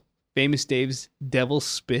that called? Famous Dave's Devil's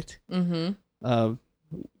Spit.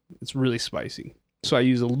 It's really spicy. So I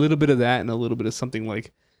use a little bit of that and a little bit of something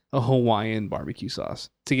like a Hawaiian barbecue sauce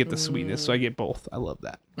to get the sweetness. So I get both. I love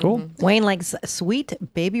that. Cool. Wayne likes Sweet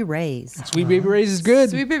Baby Ray's. Sweet Baby Ray's is good.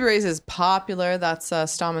 Sweet Baby Ray's is popular. That's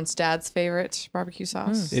Stom and Stad's favorite barbecue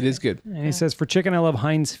sauce. It is good. And he says, for chicken, I love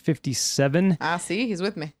Heinz 57. Ah, see, he's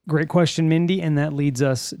with me. Great question, Mindy. And that leads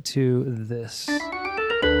us to this.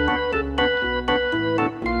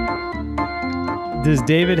 Does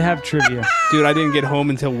David have trivia? Dude, I didn't get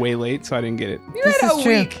home until way late, so I didn't get it. You This had is a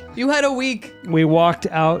true. week. You had a week. We walked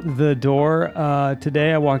out the door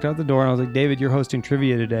today. I walked out the door and I was like, David, you're hosting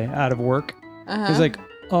trivia today out of work. He's like,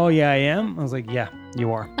 oh, yeah, I am. I was like, yeah,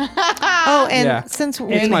 you are. Oh, and Yeah. since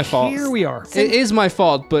we It's my fault. Here we are. It is my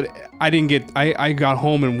fault, but I didn't get. I got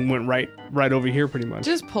home and went right over here, pretty much.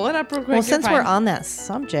 Just pull it up real quick. well, You're since we're fine. on that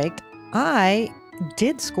subject, I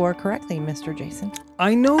did score correctly, Mr. Jason.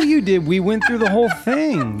 I know you did. We went through the whole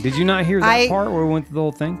thing. Did you not hear that part where we went through the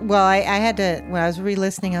whole thing? Well, I had to, when I was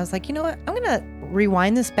re-listening, I was like, you know what? I'm going to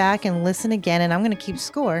rewind this back and listen again, and I'm going to keep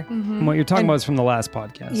score. And what you're talking about is from the last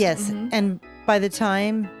podcast. Yes. And by the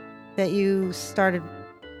time that you started,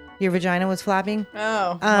 your vagina was flapping.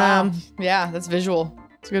 Oh, wow. Um, Yeah, that's visual.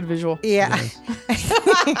 It's a good visual. Yeah.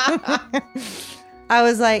 I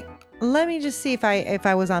was like, let me just see if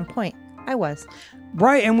I was on point. I was.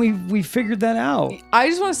 Right, and we figured that out. I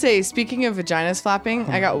just want to say, speaking of vaginas flapping,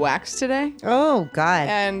 I got waxed today. Oh, God.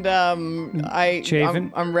 And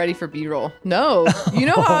Chafing? I'm ready for B-roll. No, you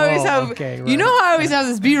know how I always have. Okay, You right. know how I always have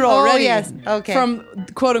this B-roll Oh, ready. yes. Okay. From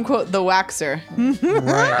quote unquote the waxer,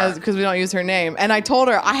 Right. because we don't use her name. And I told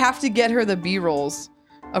her I have to get her the B-rolls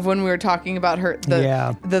of when we were talking about her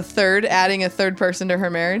Yeah. the third adding a third person to her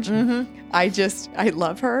marriage. I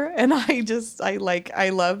love her, and I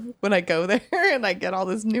love when I go there and I get all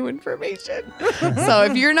this new information. So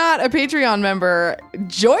if you're not a Patreon member,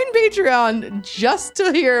 join Patreon just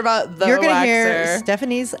to hear about the You're going to waxer. hear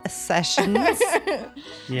Stephanie's sessions.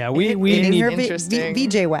 Yeah, we in need. her Interesting.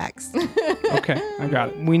 VJ wax. Okay, I got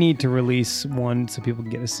it. We need to release one so people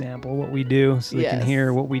can get a sample of what we do, so they can Yes.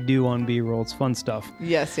 hear what we do on B-roll. It's fun stuff.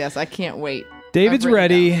 Yes, I can't wait. David's I've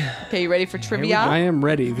written it ready. down. Okay, you ready for trivia? I am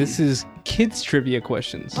ready. This is kids trivia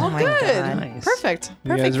questions. Oh, my good. God. Nice. Perfect.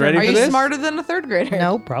 You guys Perfect. ready Are for you this? smarter than a third grader?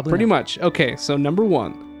 Nope. Probably Pretty not. much. Okay, so number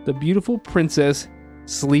 1. The beautiful princess,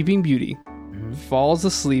 Sleeping Beauty, falls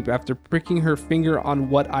asleep after pricking her finger on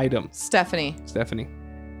what item? Stephanie, Stephanie.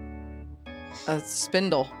 a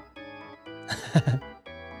spindle.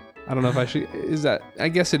 I don't know if I should. Is that? I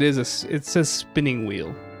guess it is. It says spinning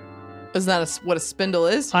wheel. Isn't that what a spindle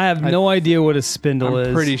is? I have no idea what a spindle is.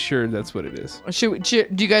 I'm pretty sure that's what it is. Do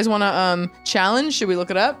you guys want to challenge? Should we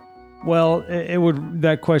look it up? Well, it would.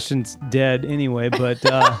 That question's dead anyway. But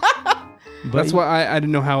That's why I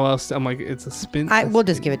didn't know how else. I'm like, it's a spin. We'll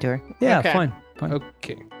just give it to her. Yeah, Okay. fine.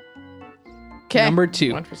 Okay. Okay. Number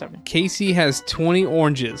 2. 1 for 7. Casey has 20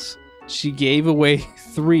 oranges. She gave away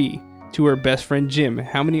 3 to her best friend Jim.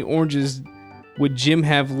 How many oranges would Jim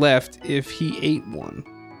have left if he ate one?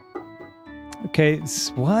 Okay,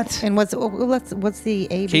 what? And what's the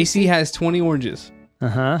A? Casey has 20 oranges.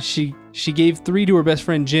 Uh-huh. She gave 3 to her best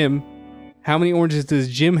friend Jim. How many oranges does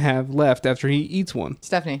Jim have left after he eats one?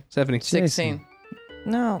 Stephanie, Stephanie. 16.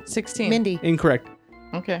 No. 16. Mindy. Incorrect.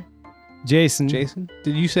 Okay. Jason. Jason?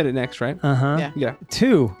 Did you said it next, right? Uh-huh. Yeah. Yeah.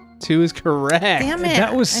 2. 2 is correct. Damn it.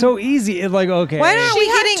 That was so easy. It's like, okay. Why aren't She we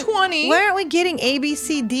had getting 20. Why aren't we getting A, B,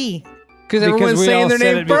 C, D? Because Because everyone's we saying all their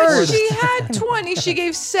said name it before first. She had 20. She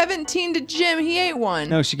gave 17 to Jim. He ate one.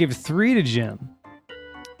 No, she gave 3 to Jim.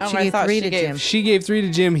 Oh, She I gave thought 3 she to gave, Jim. She gave 3 to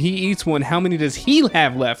Jim. He eats one. How many does he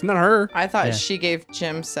have left? Not her. I thought Yeah. she gave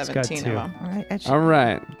Jim 17 of 2. them. All right. I should- All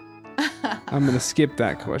right. I'm going to skip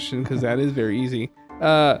that question because that is very easy.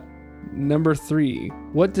 Number 3.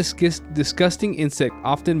 What disgusting insect,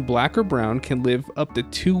 often black or brown, can live up to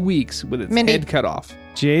 2 weeks with its Mindy. head cut off?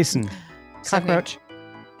 Jason. Cockroach.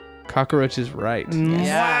 Cockroach is right.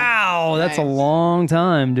 Yeah. Wow, that's a Nice. long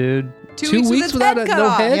time, dude. 2 2 weeks, weeks with its without head a cut no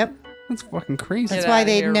off. head? Yep. That's fucking crazy. That's Get why outta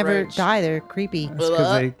they here, never Roach. die. They're creepy. That's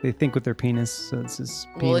because they think with their penis, so it's his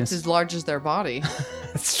penis. Well, it's as large as their body.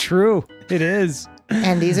 That's true. It is.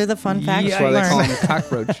 And these are the fun facts That's we why they call learned. him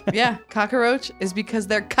cockroach. Yeah, cockroach is because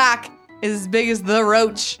their cock is as big as the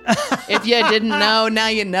roach. If you didn't know, now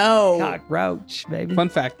you know. Cockroach, baby. Fun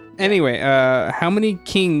fact. Anyway, how many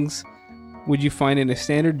kings would you find in a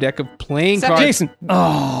standard deck of playing cards? Jason.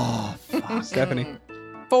 Oh, Stephanie.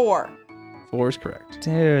 4. 4 is correct.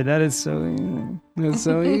 dude, that is so easy. That's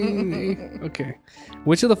so easy. Okay.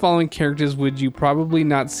 Which of the following characters would you probably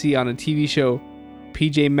not see on a TV show?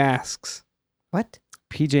 PJ Masks. What?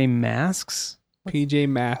 PJ Masks? PJ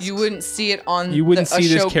Masks. You wouldn't see it on You wouldn't a see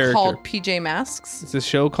this show character. called PJ Masks. It's a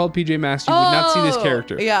show called PJ Masks. You would not see this Oh,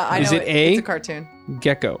 character. Yeah, I know. Is it A? It's a cartoon.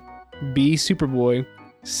 Gecko, B, Superboy,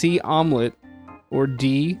 C, Omelet, or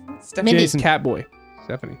D, Stephanie. Mindy. Jason. Catboy?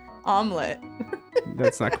 Stephanie. Omelet.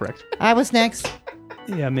 That's not correct. I was next.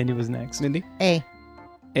 Yeah, Mindy was next. Mindy? A.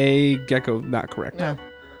 A, Gecko, not correct. No.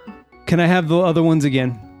 Can I have the other ones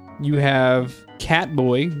again? You have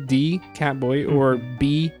Catboy, D, Catboy, or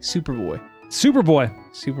B, Superboy. Superboy.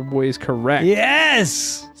 Superboy is correct.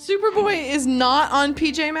 Yes. Superboy is not on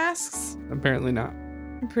PJ Masks. Apparently not.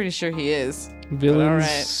 I'm pretty sure he is. Villains all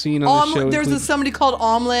right. seen on the show. There's include- somebody called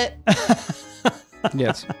Omelet.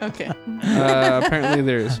 Yes. Okay. Apparently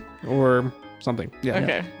there is. Or something. Yeah.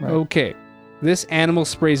 Okay. Right. Okay. This animal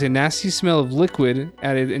sprays a nasty smell of liquid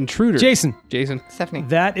at an intruder. Jason. Jason. Stephanie.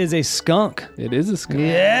 That is a skunk. It is a skunk.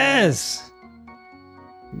 Yes.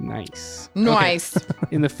 Nice. Nice. Okay.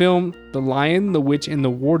 In the film The Lion, the Witch, and the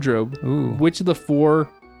Wardrobe, Ooh. which of the 4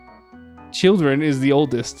 children is the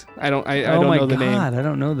oldest? I don't oh my know the God, name. I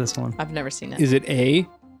don't know this one. I've never seen it. Is it A,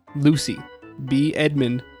 Lucy, B,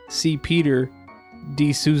 Edmund, C, Peter,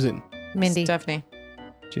 D, Susan? Mindy. Stephanie.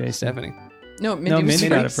 Jason. Stephanie. No, Mindy, No, was Mindy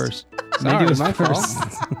got it first. first. Sorry, Mindy was my fault.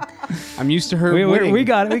 first. I'm used to her we winning.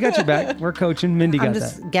 got it. We got you back. We're coaching. Mindy I'm got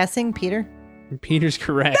just guessing, Peter. Peter's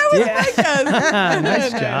correct. that.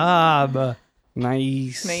 Nice job.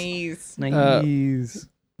 Nice. Nice. Nice.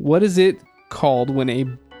 What is it called when a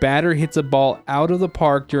batter hits a ball out of the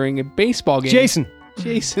park during a baseball game? Jason.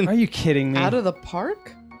 Jason. Are you kidding me? Out of the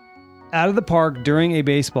park? out of the park during a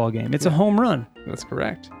baseball game. It's a home run. That's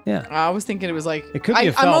correct. Yeah. I was thinking it was like It could be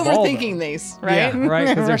a foul I'm ball, overthinking these, right? Yeah, right,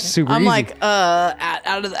 because they're super I'm easy. like,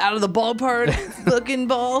 out of the ballpark, fucking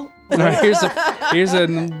ball. All right, here's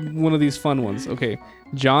one of these fun ones. Okay,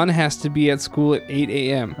 John has to be at school at 8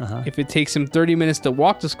 a.m. Uh-huh. If it takes him 30 minutes to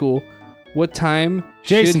walk to school, what time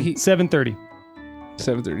Jason, should he... 7:30.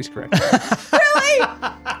 7:30 is correct. Really?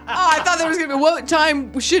 Oh, I thought there was gonna be what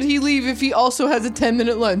time should he leave if he also has a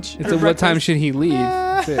 10-minute lunch? It's what time should he leave?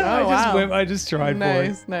 That's it. I just tried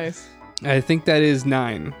Nice, nice. I think that is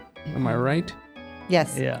 9. Am I right?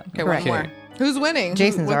 Yes. for it. Yeah. Okay, Correct. one more. Who's winning?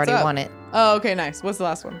 Jason's What's already up? won it. Oh, okay, nice. What's the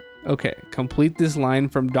last one? Okay, complete this line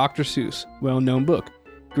from Dr. Seuss, well-known book.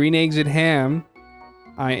 Green eggs and ham,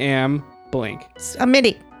 I am blank.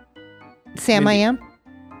 Mindy. Sam, Mindy. I am.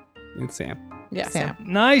 It's Sam. Yeah, Sam. Sam.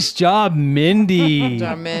 Nice job, Mindy.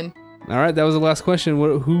 John Min. All right, that was the last question.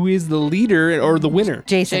 Who is the leader or the winner?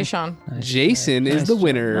 Jason. Jay Sean. Jason is the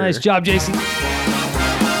winner. Nice job, Jason.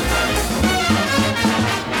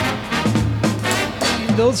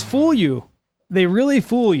 Those fool you. They really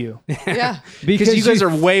fool you. Yeah. Because you guys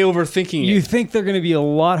are way overthinking You it. think they're going to be a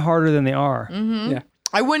lot harder than they are. Yeah.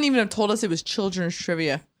 I wouldn't even have told us it was children's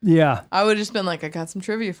trivia. Yeah. I would have just been like, I got some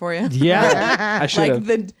trivia for you. Yeah. I should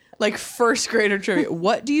have. Like first grader trivia.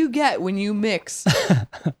 What do you get when you mix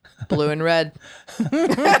blue and red?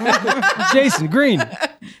 Jason, green,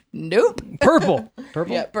 Nope. purple.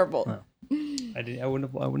 Purple? Yeah, purple. I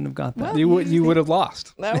wouldn't have got that. You would have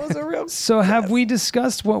lost. That was a real. So have we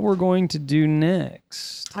discussed what we're going to do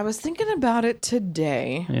next? I was thinking about it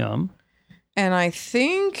today, Yeah. and I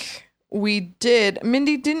think we did.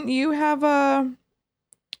 Mindy, didn't you have a?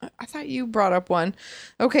 I thought you brought up one.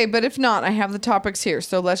 Okay, but if not, I have the topics here.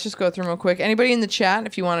 So let's just go through them real quick. Anybody in the chat,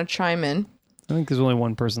 if you want to chime in. I think there's only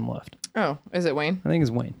one person left. Oh, is it Wayne? I think it's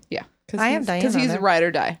Wayne. Yeah, I have Diane because on he's there. ride or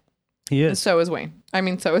die. He And is. so is Wayne. I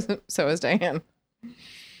mean, so is Diane.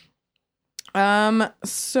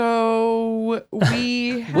 So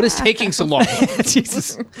we What is taking so long?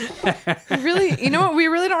 Jesus. really, you know what? We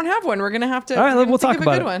really don't have one. We're gonna have to. All right, we're we'll gonna talk think of a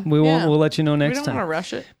about good it. one. We Yeah. will. We'll let you know We next don't time. want to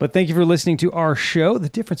rush it. But thank you for listening to our show. The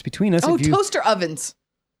difference between us. Oh, if you, toaster ovens.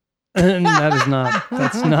 that is not.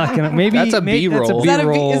 That's not gonna. Maybe That's a maybe B-roll. That's a Is that a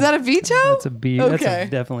B-roll. is that a veto? That's a B. That's Okay.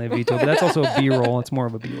 definitely a veto, but that's also a B-roll. It's more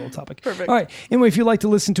of a B-roll topic. Perfect. All right. Anyway, if you'd like to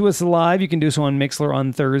listen to us live, you can do so on Mixlr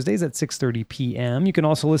on Thursdays at 6:30 p.m. You can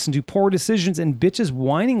also listen to Poor Decisions and Bitches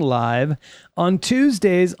Whining live on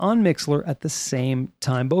Tuesdays on Mixlr at the same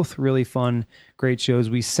time. Both really fun, great shows.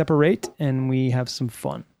 We separate and we have some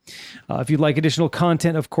fun. If you'd like additional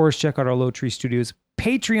content, of course, check out our Low Tree Studios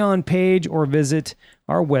Patreon page or visit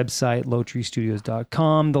our website,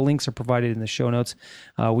 lowtreestudios.com. The links are provided in the show notes.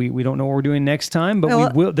 We don't know what we're doing next time,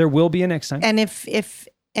 but Well, there will be a next time. And if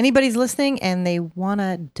anybody's listening and they want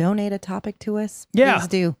to donate a topic to us, Yeah. please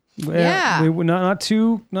do. Yeah. Not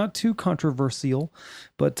too controversial,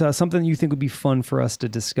 but something you think would be fun for us to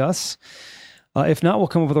discuss. If not, we'll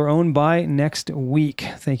come up with our own by next week.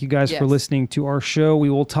 Thank you guys for Yes. listening to our show. We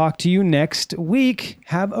will talk to you next week.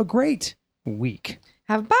 Have a great week.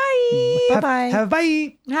 Have bye. Bye-bye. Have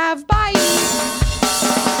bye. Have bye.